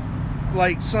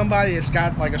like somebody that's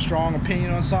got like a strong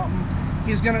opinion on something,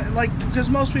 he's gonna like, because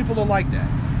most people are like that.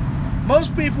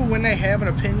 Most people, when they have an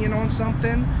opinion on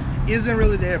something, isn't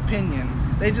really their opinion.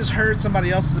 They just heard somebody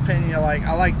else's opinion. They're like,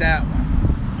 I like that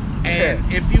one.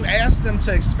 And if you ask them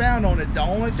to expound on it, the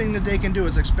only thing that they can do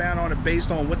is expound on it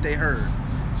based on what they heard.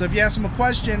 So if you ask them a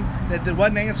question that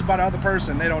wasn't answered by the other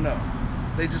person, they don't know.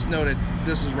 They just know that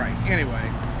this is right. Anyway,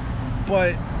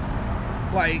 but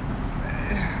like,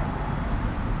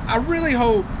 I really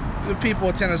hope the people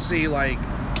of Tennessee like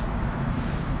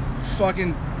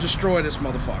fucking destroy this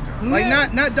motherfucker. Like,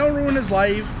 not don't ruin his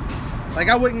life. Like,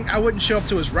 I wouldn't show up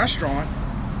to his restaurant,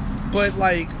 but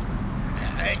like,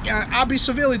 I'll be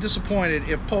severely disappointed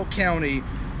if Polk County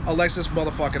elects this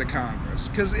motherfucker to Congress,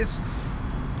 because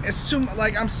it's too,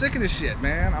 like, I'm sick of this shit,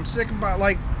 man. I'm sick about,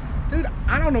 like, dude,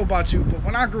 I don't know about you, but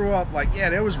when I grew up, like, yeah,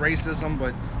 there was racism,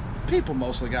 but people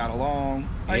mostly got along.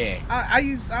 Like,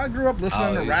 yeah. I grew up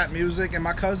listening to rap music, and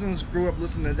my cousins grew up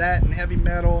listening to that and heavy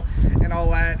metal and all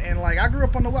that, and like, I grew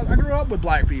up on the West. I grew up with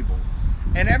black people,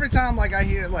 and every time like I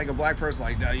hear like a black person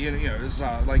like that, you know, this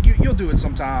like you'll do it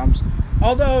sometimes.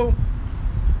 Although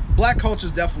black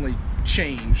culture's definitely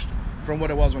changed from what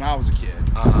it was when I was a kid.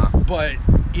 But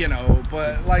you know,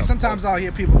 but like sometimes I'll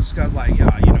hear people discuss like,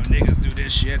 yeah, you know, niggas do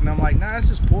this shit, and I'm like, nah, that's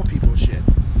just poor people shit.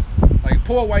 Like,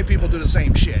 poor white people do the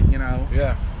same shit, you know?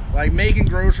 Yeah. Like, making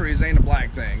groceries ain't a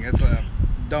black thing. It's a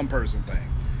dumb person thing.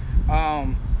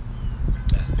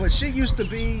 But shit used to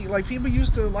be, like, people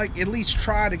used to, like, at least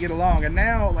try to get along. And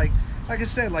now, like I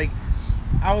said, like,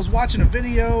 I was watching a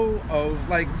video of,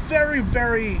 like, very,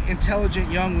 very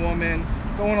intelligent young woman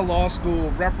going to law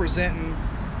school representing,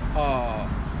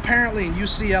 apparently in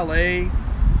UCLA,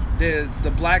 there's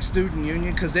the black student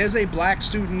union, because there's a black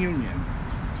student union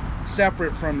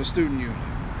separate from the student union,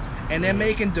 and they're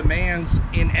making demands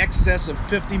in excess of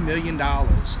 $50 million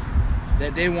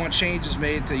that they want changes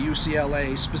made to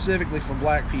UCLA specifically for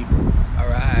black people. All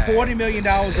right. $40 million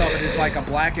of it is like a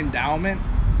black endowment.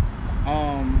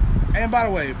 And by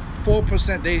the way,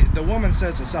 4%. The woman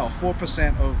says herself,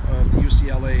 4% of the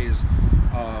UCLA's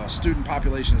student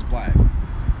population is black.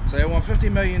 So they want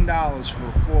 $50 million for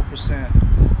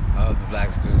 4% of the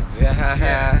black students.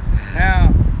 Yeah.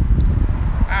 Now,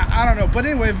 I don't know, but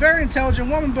anyway, very intelligent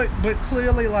woman, but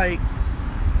clearly, like,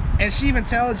 and she even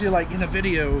tells you, like, in the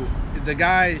video, the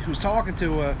guy who's talking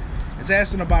to her is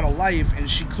asking about her life, and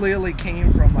she clearly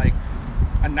came from, like,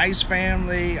 a nice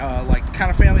family, like the kind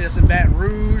of family that's in Baton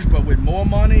Rouge, but with more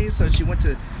money. So she went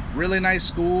to really nice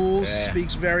schools,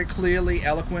 speaks very clearly,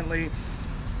 eloquently,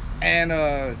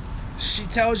 and she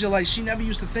tells you, like, she never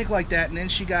used to think like that, and then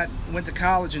she went to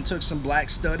college and took some black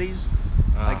studies,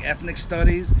 like ethnic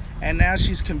studies, and now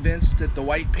she's convinced that the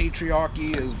white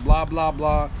patriarchy is blah blah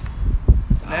blah.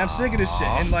 Now I'm sick of this shit.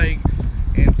 And like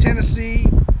in Tennessee,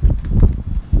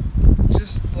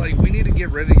 just like, we need to get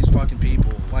rid of these fucking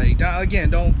people. Like, again,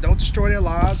 don't destroy their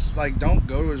lives. Like, don't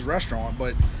go to his restaurant,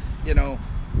 but you know,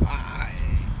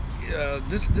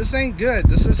 this ain't good.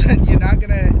 This isn't. You're not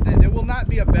gonna. There will not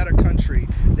be a better country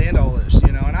than all this.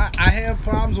 You know, and I have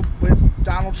problems with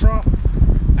Donald Trump.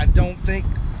 I don't think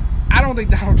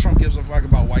Donald Trump gives a fuck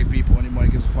about white people anymore.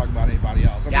 He gives a fuck about anybody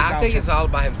else. I think it's all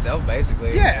about himself,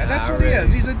 basically. Yeah, that's what he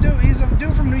is. He's a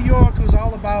dude from New York who's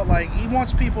all about, like, he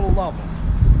wants people to love him.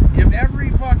 If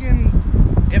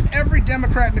every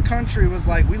Democrat in the country was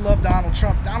like, we love Donald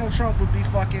Trump would be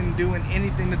fucking doing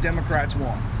anything the Democrats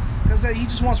want, because he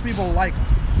just wants people to like him.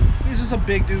 He's just a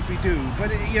big doofy dude.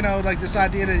 But you know, like, this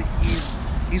idea that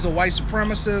he's a white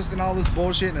supremacist and all this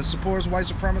bullshit, and supports white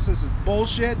supremacists is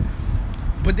bullshit.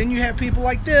 But then you have people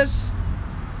like this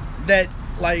that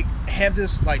like have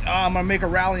this like, oh, I'm gonna make a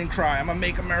rallying cry, I'm gonna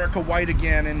make America white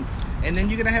again, and then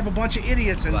you're gonna have a bunch of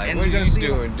idiots, and, Like, and what you're are gonna you see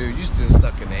doing, dude? You still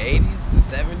stuck in the 80s, the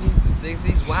 70s, the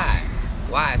 60s? Why?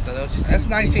 Why? So don't you see that's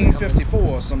people 1954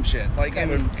 or some shit. Like,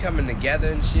 coming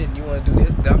together and shit, and you want to do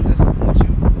this dumbness? What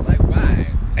you like? Why?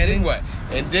 And then what?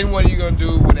 And then what are you gonna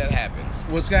do when that happens?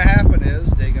 What's gonna happen is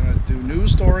they're gonna do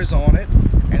news stories on it,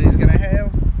 and he's gonna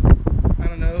have, I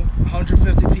don't know,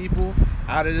 150 people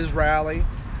out at his rally,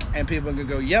 and people are gonna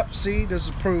go, yep, see, this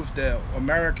is proof that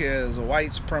America is a white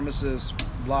supremacist,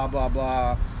 blah blah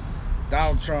blah,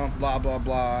 Donald Trump, blah blah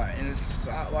blah, and it's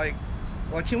like,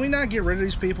 can we not get rid of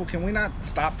these people? Can we not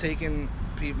stop taking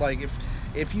people? Like,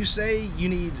 if you say you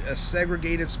need a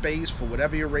segregated space for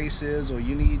whatever your race is, or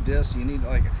you need this, you need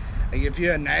like if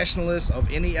you're a nationalist of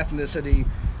any ethnicity,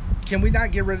 can we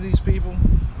not get rid of these people?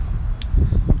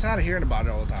 I'm tired of hearing about it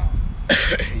all the time.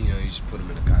 You should put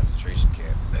them in a concentration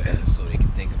camp so they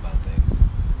can think about things.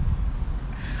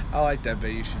 I like that,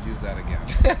 but you should use that again.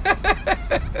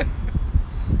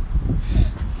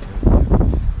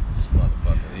 This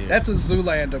motherfucker here. That's a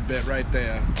Zoolander bit right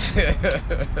there.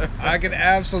 I can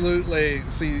absolutely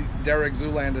see Derek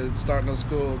Zoolander starting a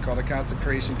school called a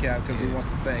concentration camp because he wants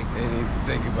to think. He needs to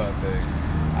think about things.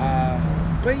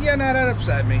 But yeah, no, that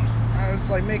upset me. It's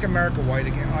like, make America white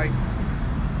again. Like,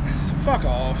 fuck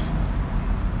off.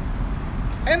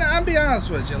 And I'll be honest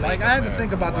with you, like, I had to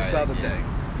think about this the other day.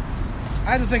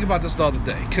 I had to think about this the other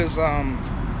day because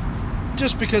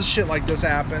just because shit like this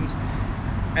happens,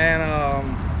 and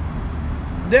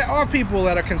there are people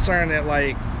that are concerned that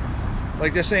like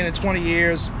they're saying in 20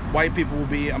 years white people will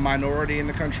be a minority in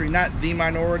the country, not the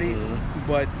minority,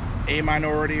 but a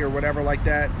minority or whatever like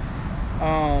that.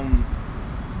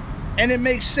 And it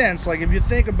makes sense, like, if you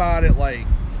think about it, like,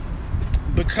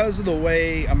 because of the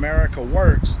way America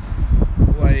works,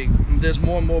 like, there's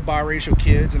more and more biracial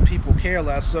kids and people care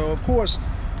less, so of course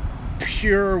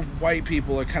pure white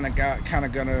people are kind of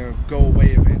gonna go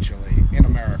away eventually in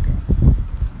America.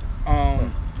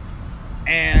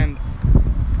 And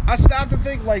I stopped to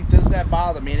think, like, does that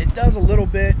bother me? And it does a little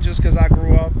bit, just because I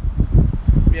grew up,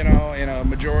 in a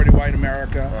majority white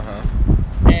America.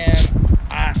 And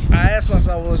I asked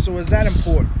myself, well, so is that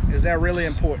important? Is that really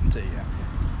important to you?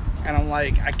 And I'm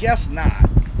like, I guess not.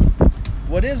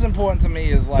 What is important to me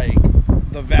is, like,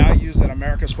 the values that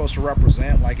America is supposed to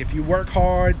represent. Like, if you work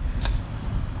hard,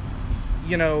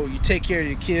 you take care of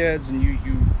your kids, and you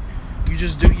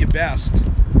just do your best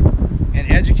and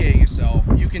educate yourself,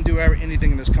 you can do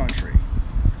anything in this country.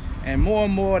 And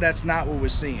more, that's not what we're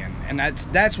seeing. And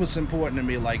that's what's important to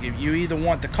me. Like, if you either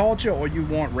want the culture or you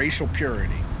want racial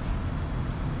purity.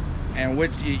 And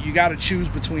you got to choose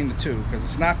between the two, because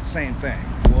it's not the same thing.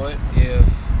 What if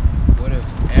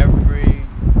every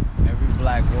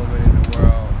black woman in the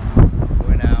world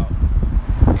went out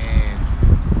and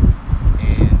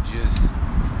just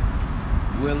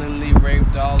willingly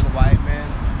raped all the white men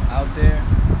out there,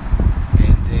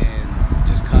 and then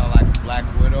just kind of like a Black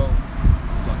Widow,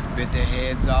 fucking bit their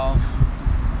heads off,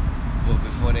 but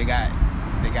before they got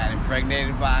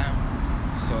impregnated by him.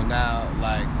 So now,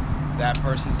 like, that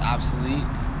person's obsolete,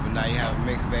 but now you have a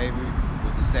mixed baby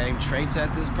with the same traits as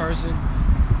this person,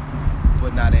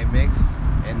 but now they mixed,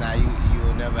 and now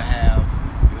you'll never have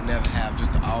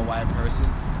just an all white person.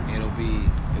 It'll be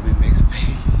mixed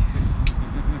babies.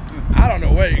 I don't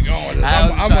know where you're going with this. I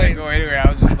wasn't trying to go anywhere.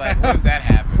 I was just like, what if that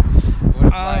happened? What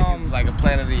if it's like a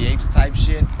Planet of the Apes type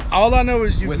shit? All I know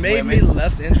is you've made me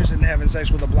less interested in having sex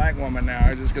with a black woman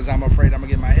now, just because I'm afraid I'm gonna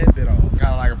get my head bit off.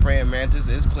 Kind of like a praying mantis.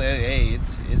 It's clear. Hey,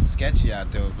 it's sketchy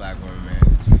out there with black women,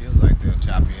 man. It feels like they'll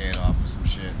chop your head off or some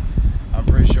shit. I'm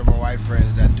pretty sure my white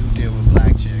friends that do deal with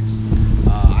black chicks.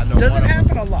 I know. Does it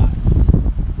happen a lot?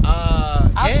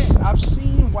 Yeah. I've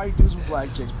seen white dudes with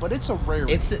black chicks, but it's a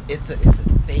rarity. It's a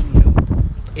thing though.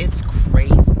 It's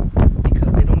crazy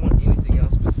because they don't want anything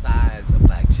else besides a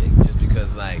black chick. Just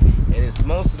because, like, and it's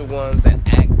most of the ones that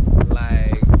act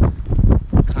like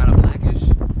kind of blackish.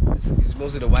 It's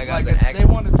mostly the white guys that act. They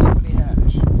want a Tiffany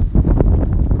Haddish.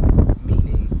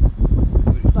 Meaning,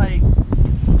 like,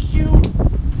 cute,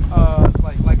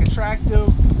 like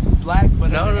attractive, black, but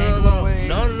in an Anglo way.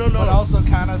 No. But also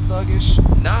kind of thuggish.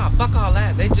 Nah, fuck all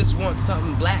that. They just want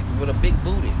something black with a big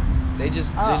booty. They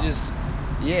just,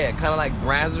 yeah, kind of like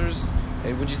Brazzers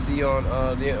and what you see on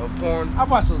porn. I've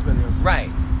watched those videos.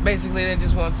 Right. Basically, they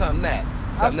just want something that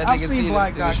they can see in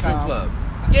the strip club.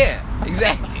 Yeah,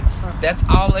 exactly. That's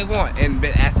all they want, and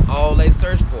that's all they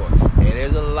search for. And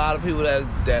there's a lot of people that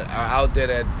are out there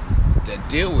that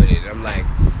deal with it. I'm like,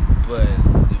 but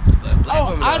black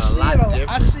women are a lot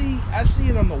different. I see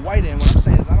it on the white end. What I'm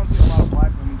saying is, I don't see a lot of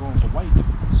black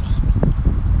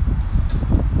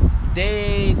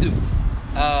They do.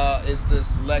 It's the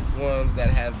select ones that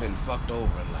have been fucked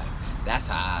over in life. That's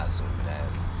how I assume it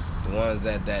as. The ones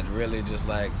that really just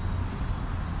like,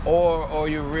 or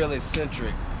your real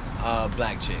eccentric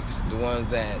black chicks. The ones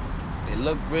that they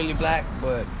look really black,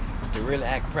 but they really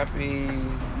act preppy,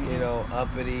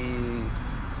 uppity.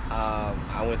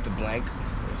 I went to blank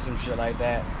or some shit like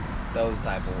that. Those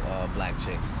type of black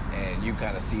chicks, and you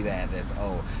kind of see that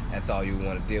that's all you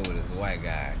want to deal with is a white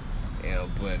guy,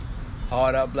 But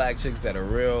hard up black chicks that are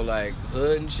real like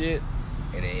hood and shit,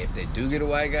 and if they do get a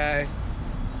white guy,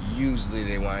 usually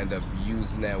they wind up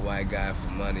using that white guy for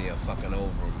money or fucking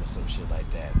over him or some shit like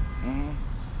that. Mm-hmm.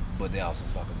 But they also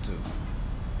fuck him too.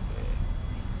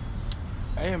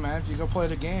 Yeah. Hey man, if you go play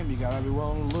the game, you gotta be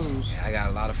willing to lose. Yeah, I got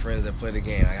a lot of friends that play the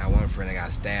game. I got one friend that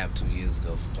got stabbed 2 years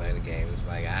ago for playing the game. It's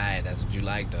like, alright, that's what you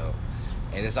like though.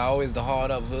 And it's always the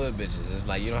hard up hood bitches. It's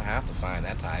like you don't have to find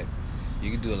that type. You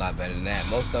can do a lot better than that.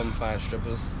 Most of them find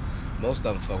strippers. Most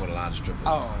of them fuck with a lot of strippers.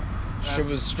 Oh,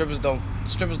 strippers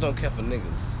don't care for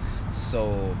niggas.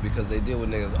 So because they deal with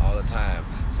niggas all the time,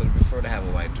 so they prefer to have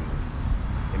a white dude.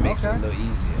 It makes it a little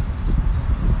easier.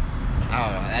 I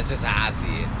don't know. That's just how I see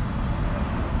it.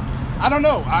 I don't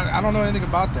know. I don't know anything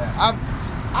about that.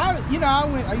 I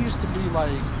used to be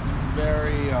like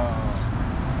very.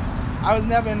 I was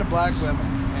never into black women,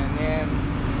 and then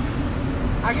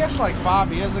I guess like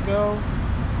 5 years ago,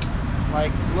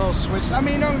 like little switch. I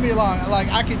mean, don't get me wrong. Like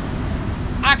I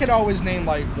could always name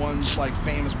like one like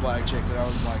famous black chick that I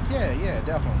was like, yeah,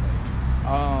 definitely.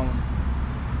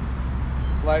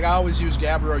 Like I always use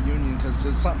Gabrielle Union because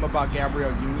there's something about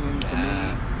Gabrielle Union to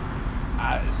me.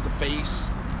 It's the face.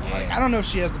 Yeah. Like I don't know if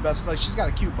she has the best. Like she's got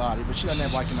a cute body, but she doesn't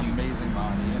have like an amazing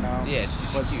body, Yeah,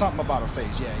 she's But cute. something about her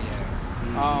face. Yeah.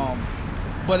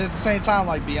 Mm-hmm. But at the same time,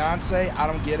 like Beyonce, I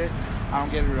don't get it. I don't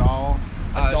get it at all.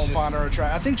 I don't find her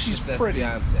attractive. I think she's pretty.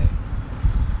 That's Beyonce.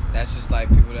 That's just like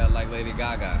people that like Lady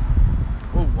Gaga.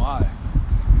 Well, why?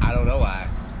 I don't know why.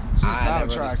 She's I not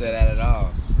never attractive. understood that at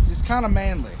all. She's kind of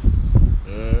manly.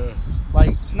 Mm.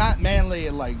 Like not manly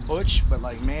like butch, but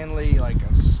like manly, like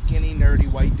a skinny, nerdy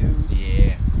white dude.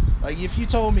 Yeah. Like if you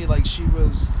told me like she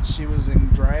was in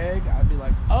drag, I'd be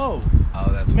like, oh,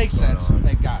 that's makes what's going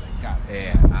sense. on. Got it.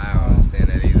 Yeah, I don't understand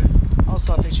that either.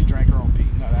 Also, I think she drank her own pee.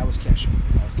 No, that was Kesha.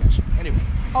 Anyway,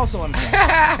 also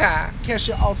unattractive.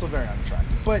 Kesha also very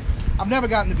unattractive. But I've never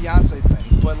gotten the Beyonce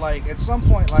thing. But like at some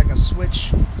point, like a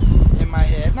switch in my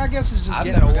head, and I guess it's just I've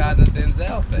getting never older. got the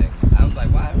Denzel thing. I was like,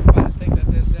 why everybody think that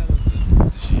Denzel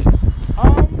is the shit?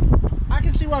 I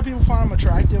can see why people find him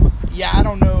attractive. Yeah, I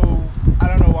don't know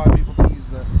why people think he's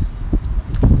the.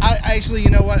 I actually, you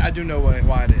know what? I do know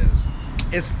why it is.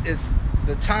 It's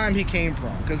the time he came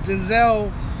from, because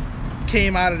Denzel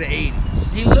came out of the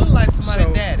 80s. He looked like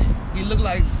somebody's daddy. He looked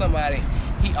like somebody.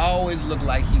 He always looked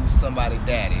like he was somebody's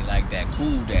daddy, like that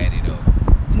cool daddy though.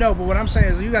 No, but what I'm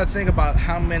saying is you got to think about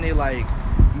how many like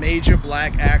major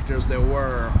black actors there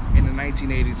were in the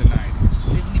 1980s and 90s.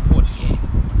 Sidney Poitier.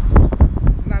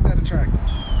 Not that attractive.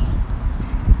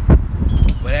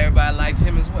 But everybody liked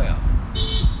him as well.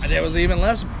 There was even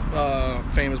less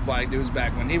famous black dudes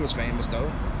back when he was famous though.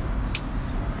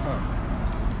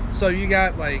 Huh. So you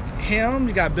got like him,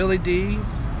 you got Billy D,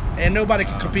 and nobody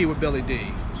can compete with Billy D.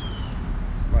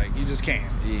 Like you just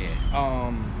can't.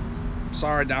 Yeah.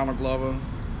 Sorry, Donald Glover.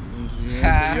 You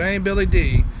ain't Billy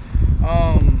D.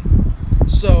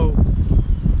 So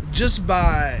just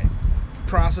by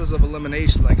process of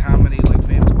elimination, like how many like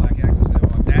famous black actors there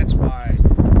are, that's why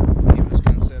he was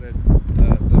considered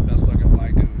the best looking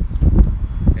black dude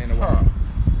in the world.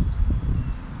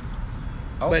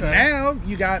 Okay. But now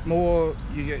you got more.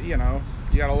 You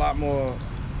got a lot more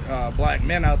black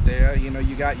men out there.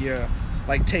 You got your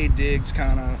like Taye Diggs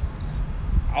kind of.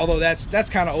 Although that's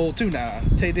kind of old too now.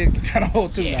 Taye Diggs is kind of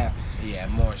old too now. Yeah,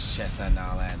 Morris Chestnut and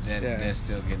all that. They're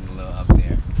still getting a little up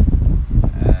there.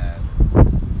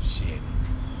 Shit.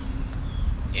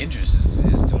 Idris is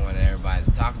the one that everybody's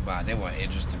talking about. They want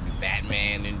Idris to be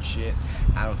Batman and shit.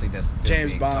 I don't think that's still James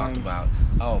being Bond. talked about.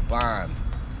 Oh, Bond.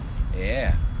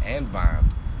 Yeah, and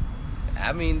Bond.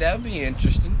 I mean, that would be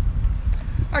interesting.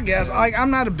 I guess. I'm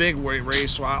not a big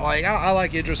race. So I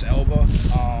like Idris Elba.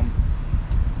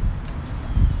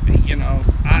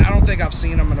 I don't think I've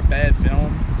seen him in a bad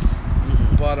film.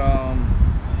 Mm-hmm. But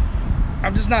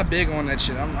I'm just not big on that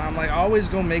shit. I'm like always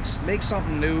go make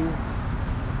something new.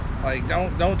 Like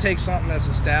don't take something that's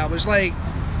established. Like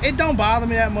it don't bother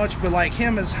me that much, but like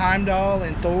him as Heimdall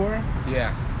and Thor.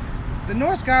 Yeah. The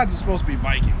Norse gods are supposed to be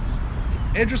Vikings.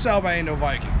 Idris Elba ain't no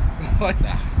Viking.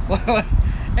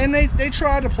 And they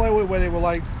tried to play with where they were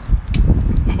like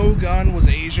Hogun was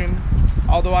Asian.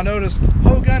 Although I noticed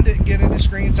Hogun didn't get any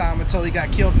screen time until he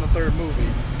got killed in the third movie.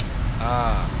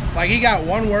 Like he got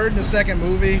one word in the second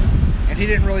movie, and he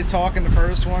didn't really talk in the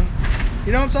first one.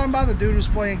 You know what I'm talking about? The dude who's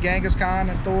playing Genghis Khan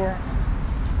in Thor.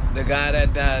 The guy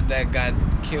that died, that got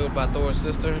killed by Thor's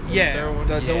sister. In Yeah, the third one?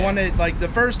 the one that like the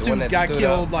first The two one that got stood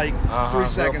killed up. like Uh-huh, 3 real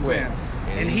seconds quick. in,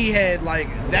 And and he had like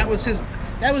that was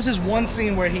his one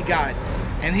scene where he got,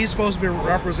 and he's supposed to be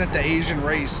represent the Asian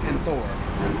race in Thor.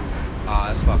 Oh,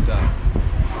 that's fucked up.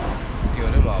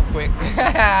 Killed him all quick.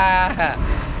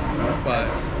 But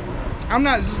I'm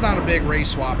not. This is not a big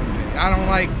race swapping thing. I don't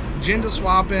like gender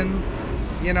swapping.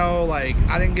 You know, like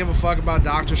I didn't give a fuck about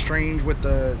Doctor Strange with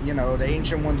the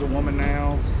ancient one's a woman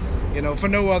now. You know, for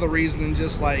no other reason than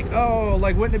just like, oh,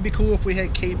 like wouldn't it be cool if we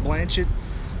had Kate Blanchett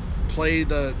play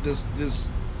this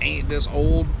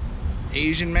old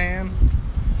Asian man?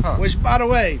 Huh. Which, by the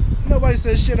way, nobody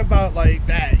says shit about like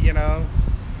that.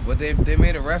 But they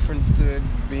made a reference to it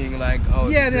being like, oh,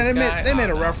 Yeah, this they guy? made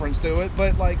a No. reference to it,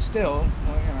 but like still,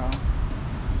 well,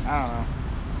 I don't know.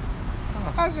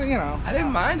 Huh. I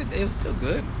didn't mind it. It was still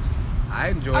good. I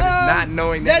enjoyed it, not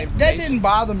knowing that information. That didn't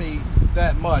bother me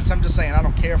that much. I'm just saying I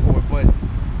don't care for it, but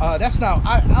that's not.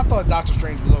 I thought Doctor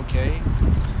Strange was okay.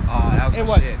 Oh, that was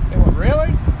my shit. It was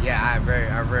really? Yeah, I very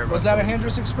much. Was that a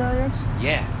Hendrix experience?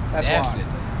 Yeah, That's definitely.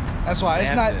 why. That's why.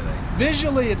 Definitely. It's not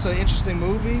visually. It's an interesting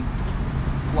movie.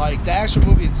 Like the actual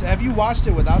movie. Have you watched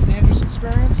it without the Hendrix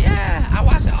experience? Yeah, I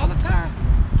watch it all the time.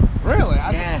 Really?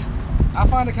 Yeah. I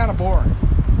find it kind of boring.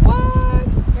 What?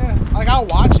 Yeah. Like I'll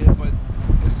watch it, but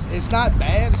it's not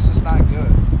bad. It's just not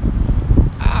good.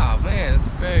 Oh man, it's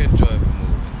a very enjoyable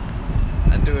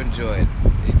movie. I do enjoy it.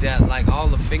 Like all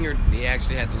the he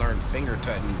actually had to learn finger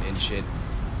tutting and shit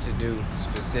to do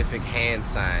specific hand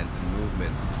signs and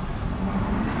movements.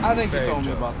 I think you told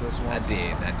me about this one. I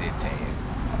did tell you.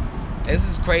 This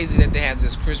is crazy that they have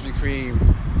this Krispy Kreme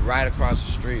right across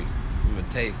the street from the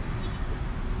Tasties.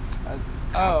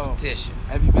 Competition.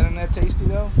 Have you been in that Tasty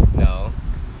though? No.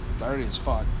 Dirty as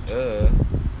fuck. I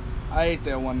ate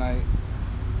there one night.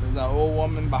 There's an old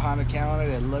woman behind the counter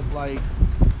that looked like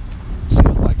she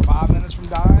was like 5 minutes from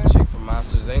dying. Chick from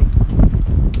Monsters Inc.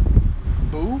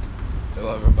 Boo? The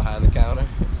woman behind the counter.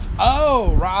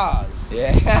 Oh, Roz.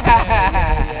 Yeah.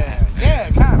 Yeah,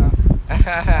 kinda.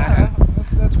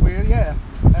 That's weird. Yeah,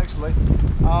 actually.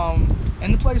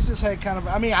 And the place just had kind of.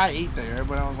 I mean, I ate there,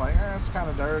 but I was like, it's kind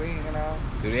of dirty,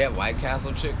 Do they have White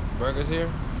Castle burgers here?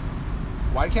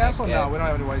 White Castle? No, we don't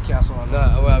have any White Castle on.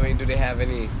 No, well, I mean, do they have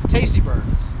any Tasty burgers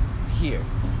here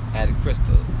at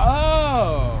Crystal?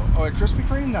 Oh, at Krispy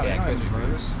Kreme? No, they don't have any Krispy Kreme.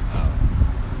 burgers. Oh.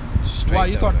 Why,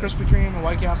 you thought donut. Krispy Kreme and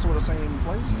White Castle were the same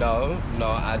place? No,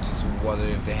 I just wondered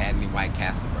if they had any White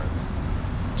Castle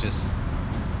burgers.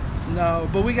 No,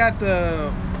 but we got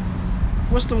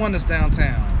what's the one that's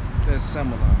downtown that's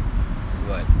similar?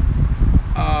 What?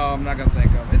 I'm not gonna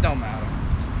think of it. It don't matter.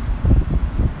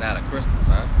 Not a Crystals,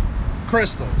 huh?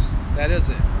 Crystals. That is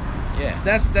it. Yeah.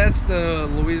 That's the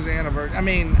Louisiana version. I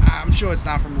mean, I'm sure it's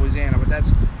not from Louisiana, but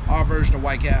that's our version of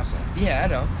White Castle. Yeah, I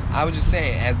know. I was just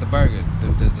saying, as the burger,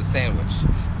 the sandwich,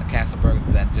 a Castle burger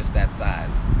just that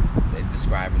size. They're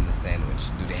describing the sandwich.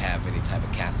 Do they have any type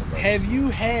of Castle burger? Have you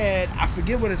had? I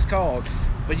forget what it's called,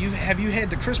 but have you had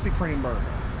the Krispy Kreme burger?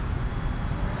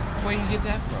 Where you get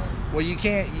that from? Well, you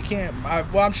can't.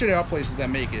 Well, I'm sure there are places that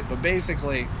make it, but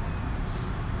basically,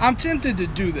 I'm tempted to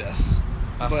do this,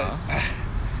 but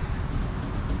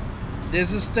there's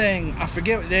this thing. I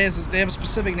forget. They have a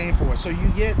specific name for it. So you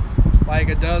get like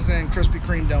a dozen Krispy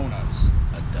Kreme donuts.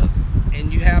 A dozen.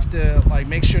 And you have to like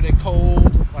make sure they're cold,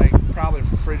 like probably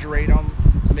refrigerate them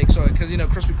to make sure, because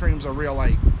Krispy Kremes are real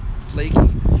like flaky.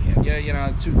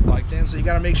 Yeah. Too like thin. So you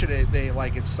got to make sure they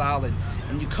like it's solid,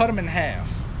 and you cut them in half,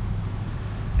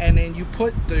 and then you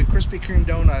put the Krispy Kreme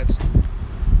donuts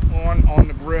on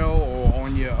the grill or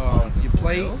on your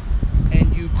plate,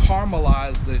 and you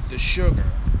caramelize the sugar,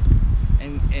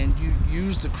 and you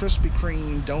use the Krispy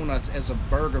Kreme donuts as a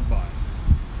burger bun.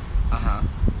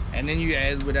 And then you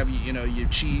add whatever your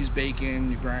cheese,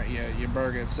 bacon, your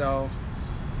burger itself.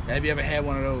 Have you ever had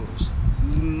one of those?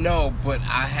 No, but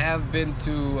I have been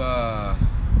to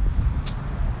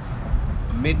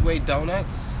Midway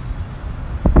Donuts.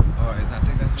 Or I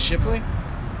think that's what Shipley?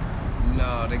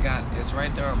 No, it's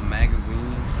right there on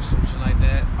Magazine or some shit like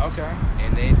that. Okay.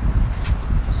 And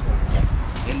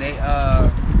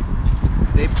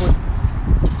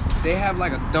they have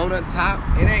like a donut top.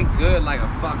 It ain't good like a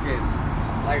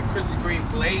Krispy Kreme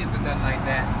glaze or nothing like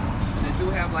that. But they do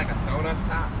have like a donut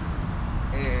top,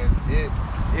 and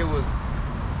it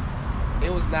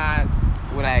was not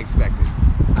what I expected.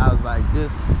 I was like,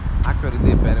 I could have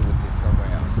did better with this somewhere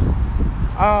else.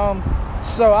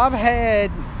 So I've had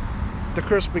the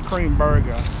Krispy Kreme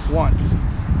burger once,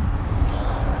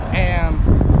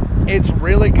 and it's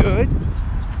really good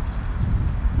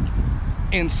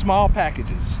in small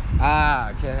packages.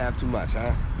 Can't have too much,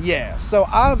 huh? Yeah. So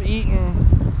I've eaten.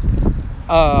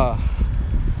 I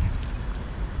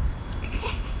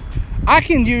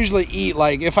can usually eat,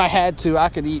 like, if I had to, I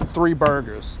could eat 3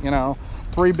 burgers.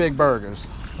 3 big burgers.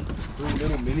 3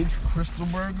 little mini crystal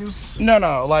burgers?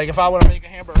 No, like if I were to make a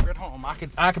hamburger at home, I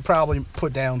could probably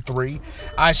put down 3.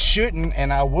 I shouldn't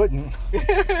and I wouldn't,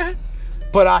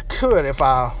 but I could if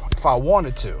I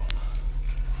wanted to.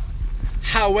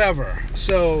 However,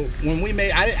 so when we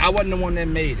made, I wasn't the one that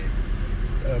made it.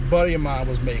 A buddy of mine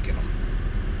was making them,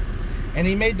 and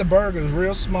he made the burgers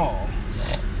real small,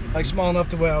 like small enough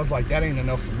to where I was like, that ain't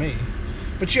enough for me.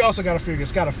 But you also got to figure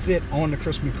it's got to fit on the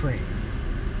Krispy Kreme,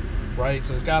 right?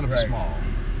 So it's got to be small.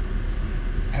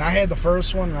 And I had the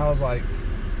first one, and I was like,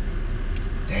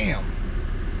 damn,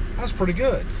 that's pretty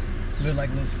good. So they're like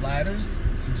little sliders?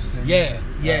 Yeah.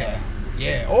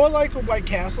 Or like a White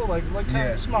Castle, like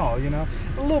kind of small, a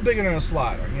little bigger than a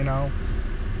slider,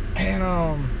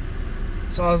 And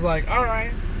so I was like, all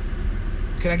right,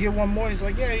 can I get one more? He's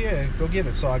like, yeah, go get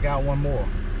it. So I got one more.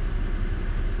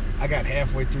 I got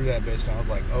halfway through that bitch, and I was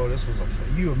like, oh,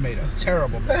 you have made a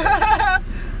terrible mistake.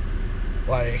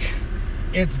 Like,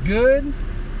 it's good,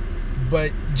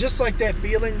 but just like that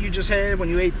feeling you just had when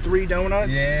you ate 3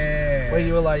 donuts, where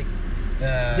you were like,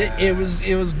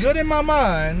 it was good in my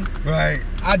mind, right?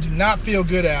 I do not feel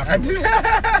good afterwards.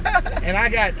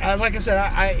 And like I said,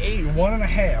 I ate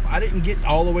 1.5. I didn't get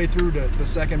all the way through the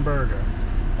second burger.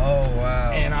 Oh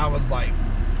wow! And I was like,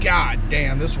 God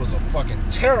damn, this was a fucking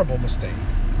terrible mistake.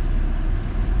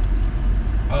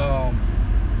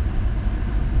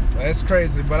 That's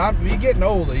crazy, but you're getting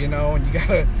older, and you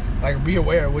gotta like be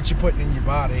aware of what you're putting in your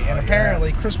body. And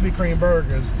apparently, Krispy Kreme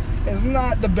burgers is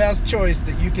not the best choice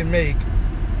that you can make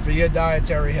for your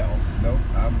dietary health. Nope,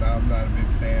 I'm not a big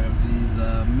fan of these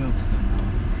milks no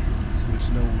more.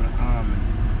 Switching over to almond.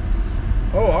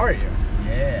 Oh, are you?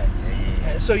 Yeah.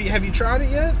 So have you tried it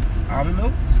yet? Almond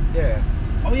milk? Yeah.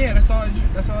 Oh yeah, that's all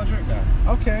I drink now.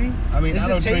 Okay. I mean, Does I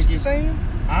don't it taste drink the same?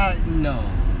 No.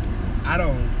 I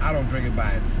don't drink it by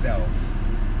itself.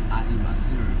 I eat my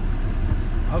cereal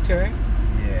with it. Okay.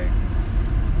 Yeah,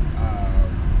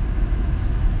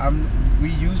 'cause we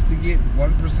used to get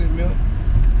 1% milk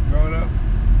growing up.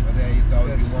 My dad used to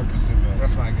always get 1% milk.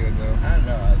 That's not good though. I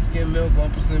know. Skim milk,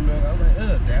 1% milk. I'm like,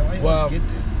 ugh, Dad, why you always get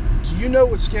this? Do you know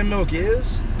what skim milk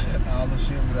is? All the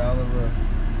shit with all the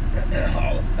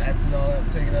fats and all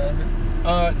that taken out of it.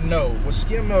 No. What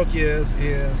skim milk is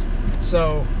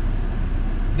so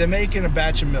they're making a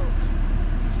batch of milk,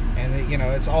 and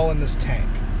it's all in this tank,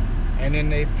 and then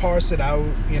they parse it out.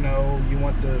 You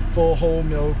want the full whole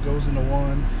milk goes into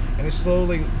one, and it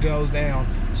slowly goes down.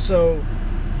 So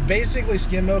basically,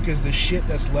 skim milk is the shit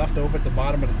that's left over at the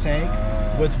bottom of the tank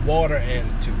with water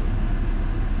added to it.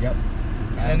 Yep.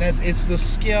 And it's the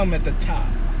skim at the top.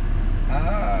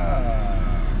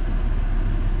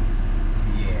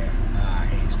 Yeah. I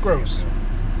hate it's gross.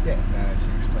 Yeah. Now that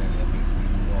you explained it makes it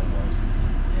even more worse.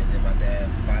 And then my dad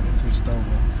finally switched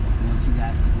over once he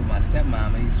got with my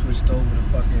stepmom, and he switched over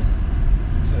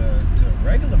to to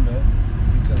regular milk,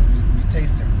 because we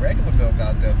tasted regular milk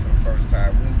out there for the first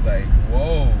time. It was like,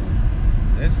 whoa,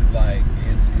 this is like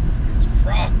it's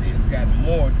frothy. It's got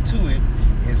more to it.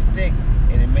 It's thick,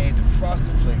 and it made the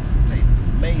Frosted Flakes taste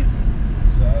amazing.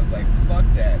 So I was like, fuck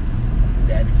that.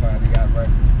 Daddy finally got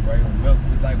regular milk.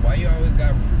 He was like, why you always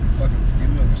got fucking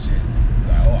skim milk and shit? He was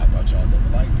like, oh, I thought y'all never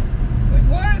liked it. Like,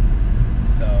 what?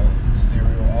 So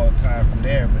cereal all the time from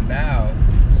there. But now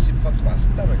shit fucks my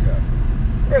stomach up.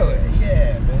 Really?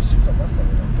 Yeah, man, shit fucked my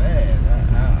stomach up bad.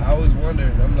 I always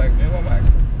wondered. I'm like, man,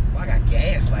 why I got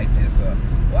gas like this, or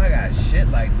why I got shit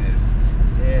like this?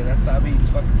 And I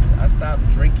stopped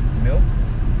drinking milk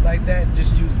like that.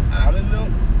 Just use almond milk.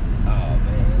 Oh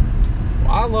man.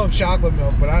 Well, I love chocolate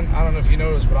milk, but I don't know if you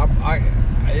noticed, but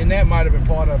and that might have been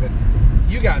part of it.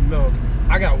 You got milk,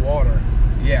 I got water.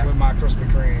 Yeah. With my Krispy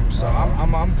Kreme, so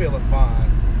I'm feeling fine.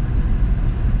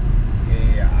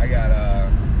 Yeah, I got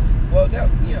well, that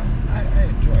I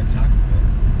enjoy chocolate milk.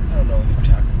 I don't know if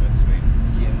chocolate milk's made with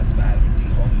skim inside of it, the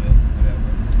whole milk, whatever.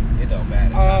 It don't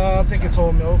matter. I think it's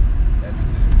whole milk. That's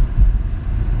good.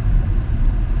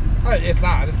 It's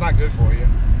not good for you.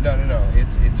 No. It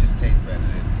just tastes better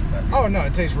than fucking. Oh no,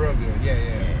 it tastes real good. Yeah.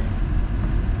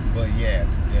 But yeah,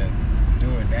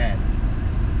 doing that.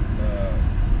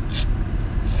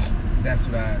 That's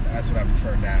what I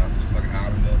prefer now. Just fucking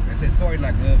almond milk. They say soy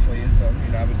not good for you, so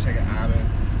I've been taking almond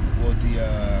with the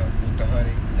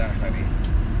honey, not honey,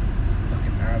 fucking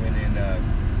almond and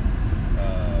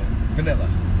vanilla.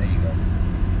 There you go.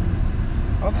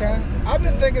 Okay. Almond I've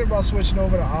been milk. thinking about switching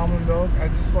over to almond milk.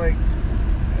 It's just like,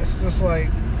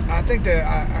 I think that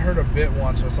I heard a bit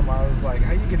once where somebody was like,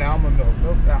 how you get almond milk?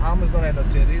 Almonds don't have no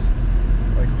titties.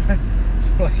 Like,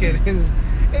 like it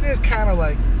is kind of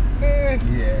like, eh.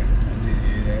 Yeah, I did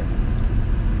hear that.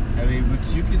 I mean, but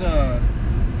you can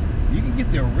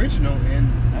get the original, and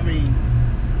I mean,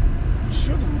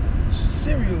 sugar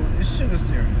cereals.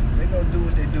 They gonna do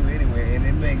what they do anyway, and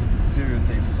it makes the cereal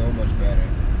taste so much better.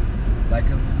 Like,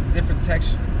 'cause it's a different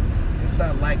texture. It's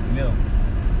not like milk.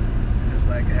 It's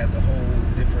like it has a whole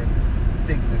different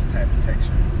thickness type of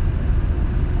texture.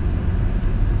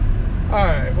 All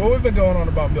right. Well, we've been going on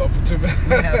about milk for 2 minutes.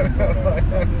 We have been going on about milk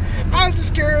for 2 minutes. I was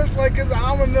just curious, like, 'cause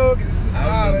almond milk is just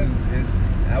honest.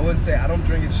 I wouldn't say I don't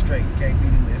drink it straight.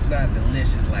 It's not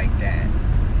delicious like that.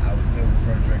 I would still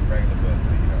prefer to drink regular milk,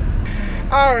 but you know.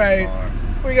 All right.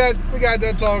 We got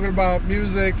done talking about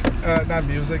music, not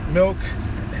music, milk.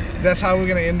 That's how we're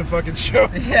gonna end the fucking show.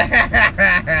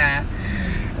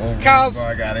 Wolverine's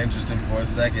bar got interesting for a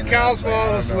second. Kyle's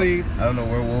falling asleep. I don't know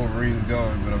where Wolverine's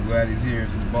going, but I'm glad he's here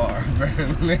at this bar.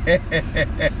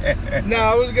 No,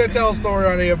 I was gonna tell a story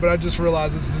on here, but I just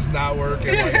realized this is not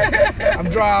working. Like, I'm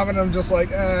driving, I'm just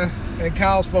like, and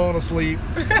Kyle's falling asleep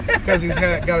because he's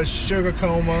got a sugar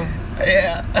coma.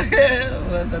 Yeah,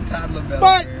 the toddler bell.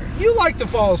 But you like to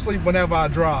fall asleep whenever I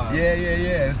drive.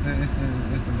 Yeah.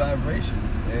 It's the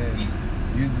vibrations, and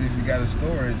usually if you got a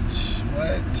storage,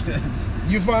 what?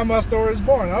 You find my stories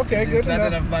boring. Okay, good enough. It's not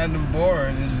that I find them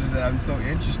boring. It's just that I'm so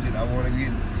interested. I want to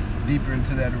get deeper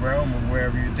into that realm of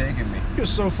wherever you're taking me. You're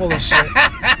so full of shit.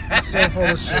 You're so full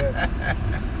of shit.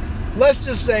 Let's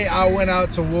just say I went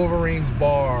out to Wolverine's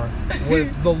bar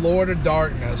with the Lord of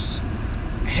Darkness,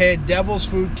 had Devil's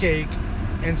Food Cake,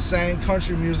 and sang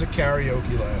country music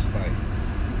karaoke last night.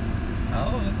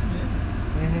 Oh, that's amazing.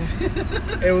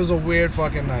 Mm-hmm. It was a weird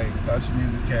fucking night. Country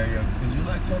music karaoke, because you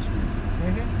like country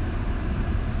music.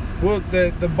 Mm-hmm. Well,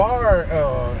 the bar,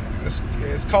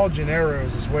 it's called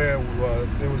Gennaro's. It's where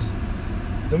it was.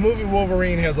 The movie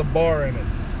Wolverine has a bar in it.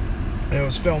 It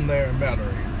was filmed there in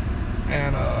Metairie,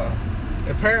 and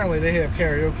apparently they have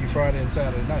karaoke Friday and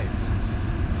Saturday nights.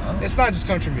 Oh. It's not just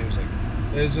country music.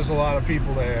 There's just a lot of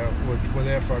people there were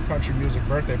there for a country music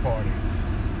birthday party,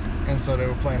 and so they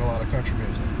were playing a lot of country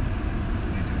music.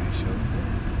 You do any shows there?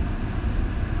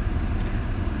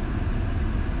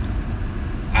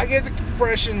 I get the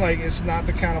impression like it's not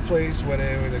the kind of place where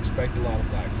they would expect a lot of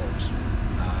black folks.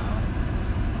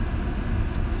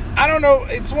 I don't know.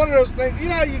 It's one of those things. You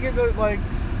know how you get the like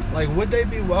would they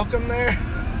be welcome there?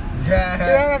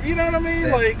 You know what I mean?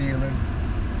 That like feeling.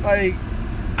 Like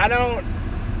I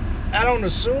don't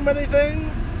assume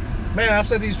anything. Man, I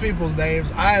said these people's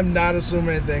names. I am not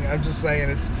assuming anything. I'm just saying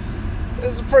it's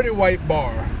a pretty white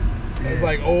bar. Yeah. It's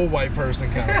like old white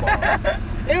person kind of bar.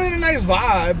 It was a nice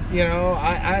vibe, you know.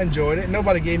 I enjoyed it.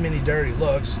 Nobody gave me any dirty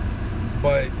looks,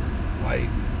 but like,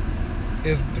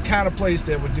 it's the kind of place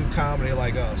that would do comedy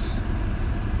like us.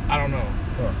 I don't know.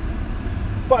 Huh.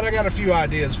 But I got a few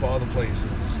ideas for other places,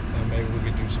 and maybe we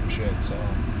could do some shit. So,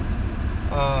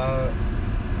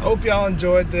 hope y'all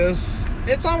enjoyed this.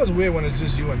 It's always weird when it's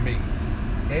just you and me.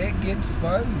 It gets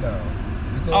fun though.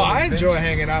 I enjoy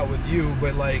hanging out with you,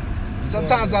 but like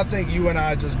sometimes I think you and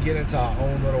I just get into our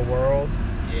own little world.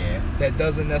 Yeah. That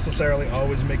doesn't necessarily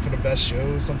always make for the best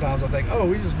shows. Sometimes I think,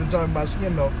 we just been talking about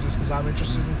skim milk just because I'm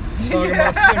interested in talking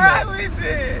about skim milk. We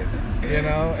did. You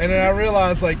know, and then I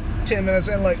realized like 10 minutes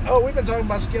in, like, we've been talking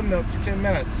about skim milk for 10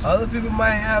 minutes. Other people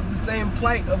might have the same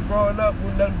plight of growing up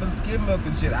with nothing but skim milk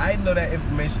and shit. I didn't know that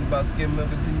information about skim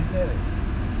milk until you said it,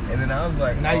 and then I was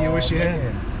like, now you wish you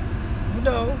had.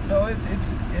 No,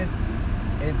 it's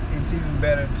even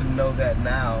better to know that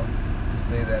now. To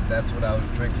say that that's what I was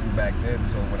drinking back then,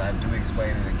 so when I do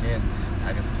explain it again,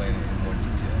 I can explain it in more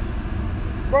detail.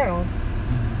 Right on.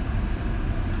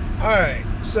 Alright,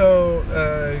 so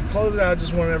close it out.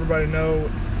 Just want everybody to know,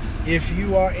 if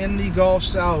you are in the Gulf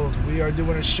South, we are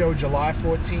doing a show July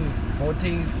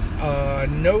 14th.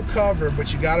 No cover,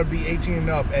 but you gotta be 18 and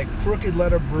up at Crooked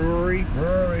Letter Brewery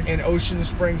in Ocean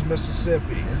Springs,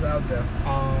 Mississippi. It's out there.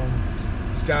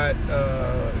 It's got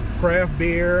craft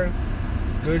beer,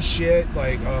 good shit.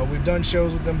 Like, we've done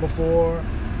shows with them before.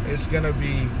 It's gonna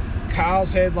be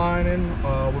Kyle's headlining.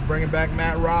 We're bringing back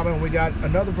Matt Robin. We got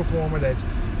another performer that's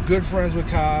good friends with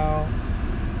Kyle,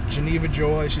 Geneva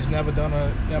Joy. She's never done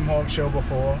a M Hog show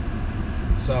before.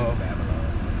 So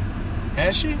Babylon.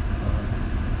 Has she?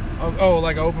 Uh-huh.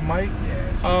 Like an open mic?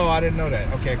 Yeah. Oh, I didn't know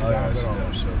that. Okay, because I don't go to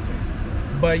those. Showcase.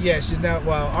 But yeah, she's not.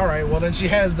 Well, all right. Well, then she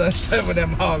has done stuff with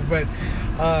M Hog, but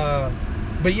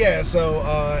But yeah, so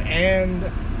and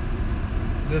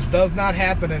this does not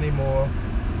happen anymore,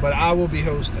 but I will be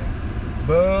hosting.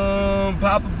 Boom,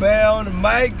 Papa Bear on the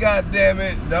mic,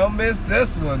 goddammit. Don't miss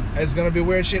this one. It's gonna be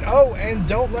weird shit. Oh, and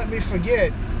don't let me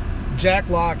forget, Jack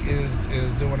Lock is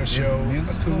doing a show,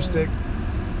 acoustic.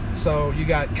 So you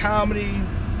got comedy,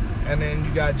 and then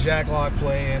you got Jack Lock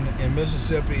playing in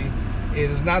Mississippi.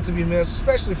 It is not to be missed,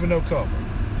 especially for no cover.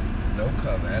 No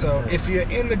cover. So if you're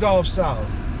in the Gulf South,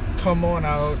 come on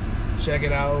out, check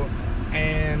it out.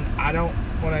 And I don't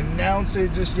want to announce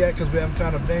it just yet because we haven't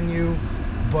found a venue,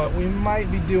 but we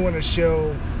might be doing a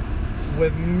show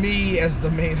with me as the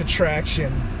main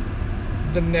attraction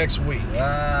the next week.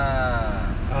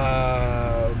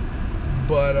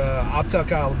 But I'll tell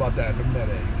Kyle about that in a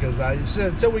minute, because I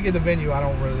said until we get the venue, I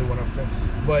don't really want to.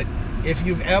 But if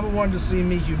you've ever wanted to see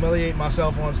me humiliate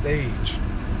myself on stage,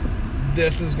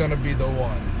 this is gonna be the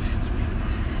one.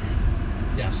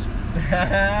 Yes.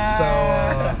 So,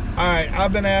 all right.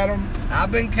 I've been Adam.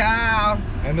 I've been Kyle.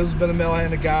 And this has been the Mail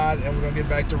Hand of God, and we're gonna get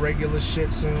back to regular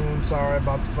shit soon. Sorry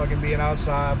about the fucking being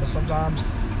outside, but sometimes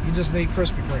you just need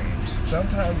Krispy Kremes.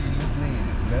 Sometimes you just need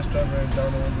it. That strawberry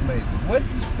donut was amazing.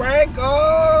 With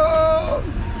sprinkles!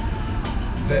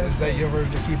 Is that your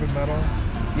version of Keep It Metal?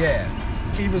 Yeah.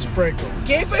 Keep it sprinkles.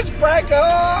 Keep it sprinkles!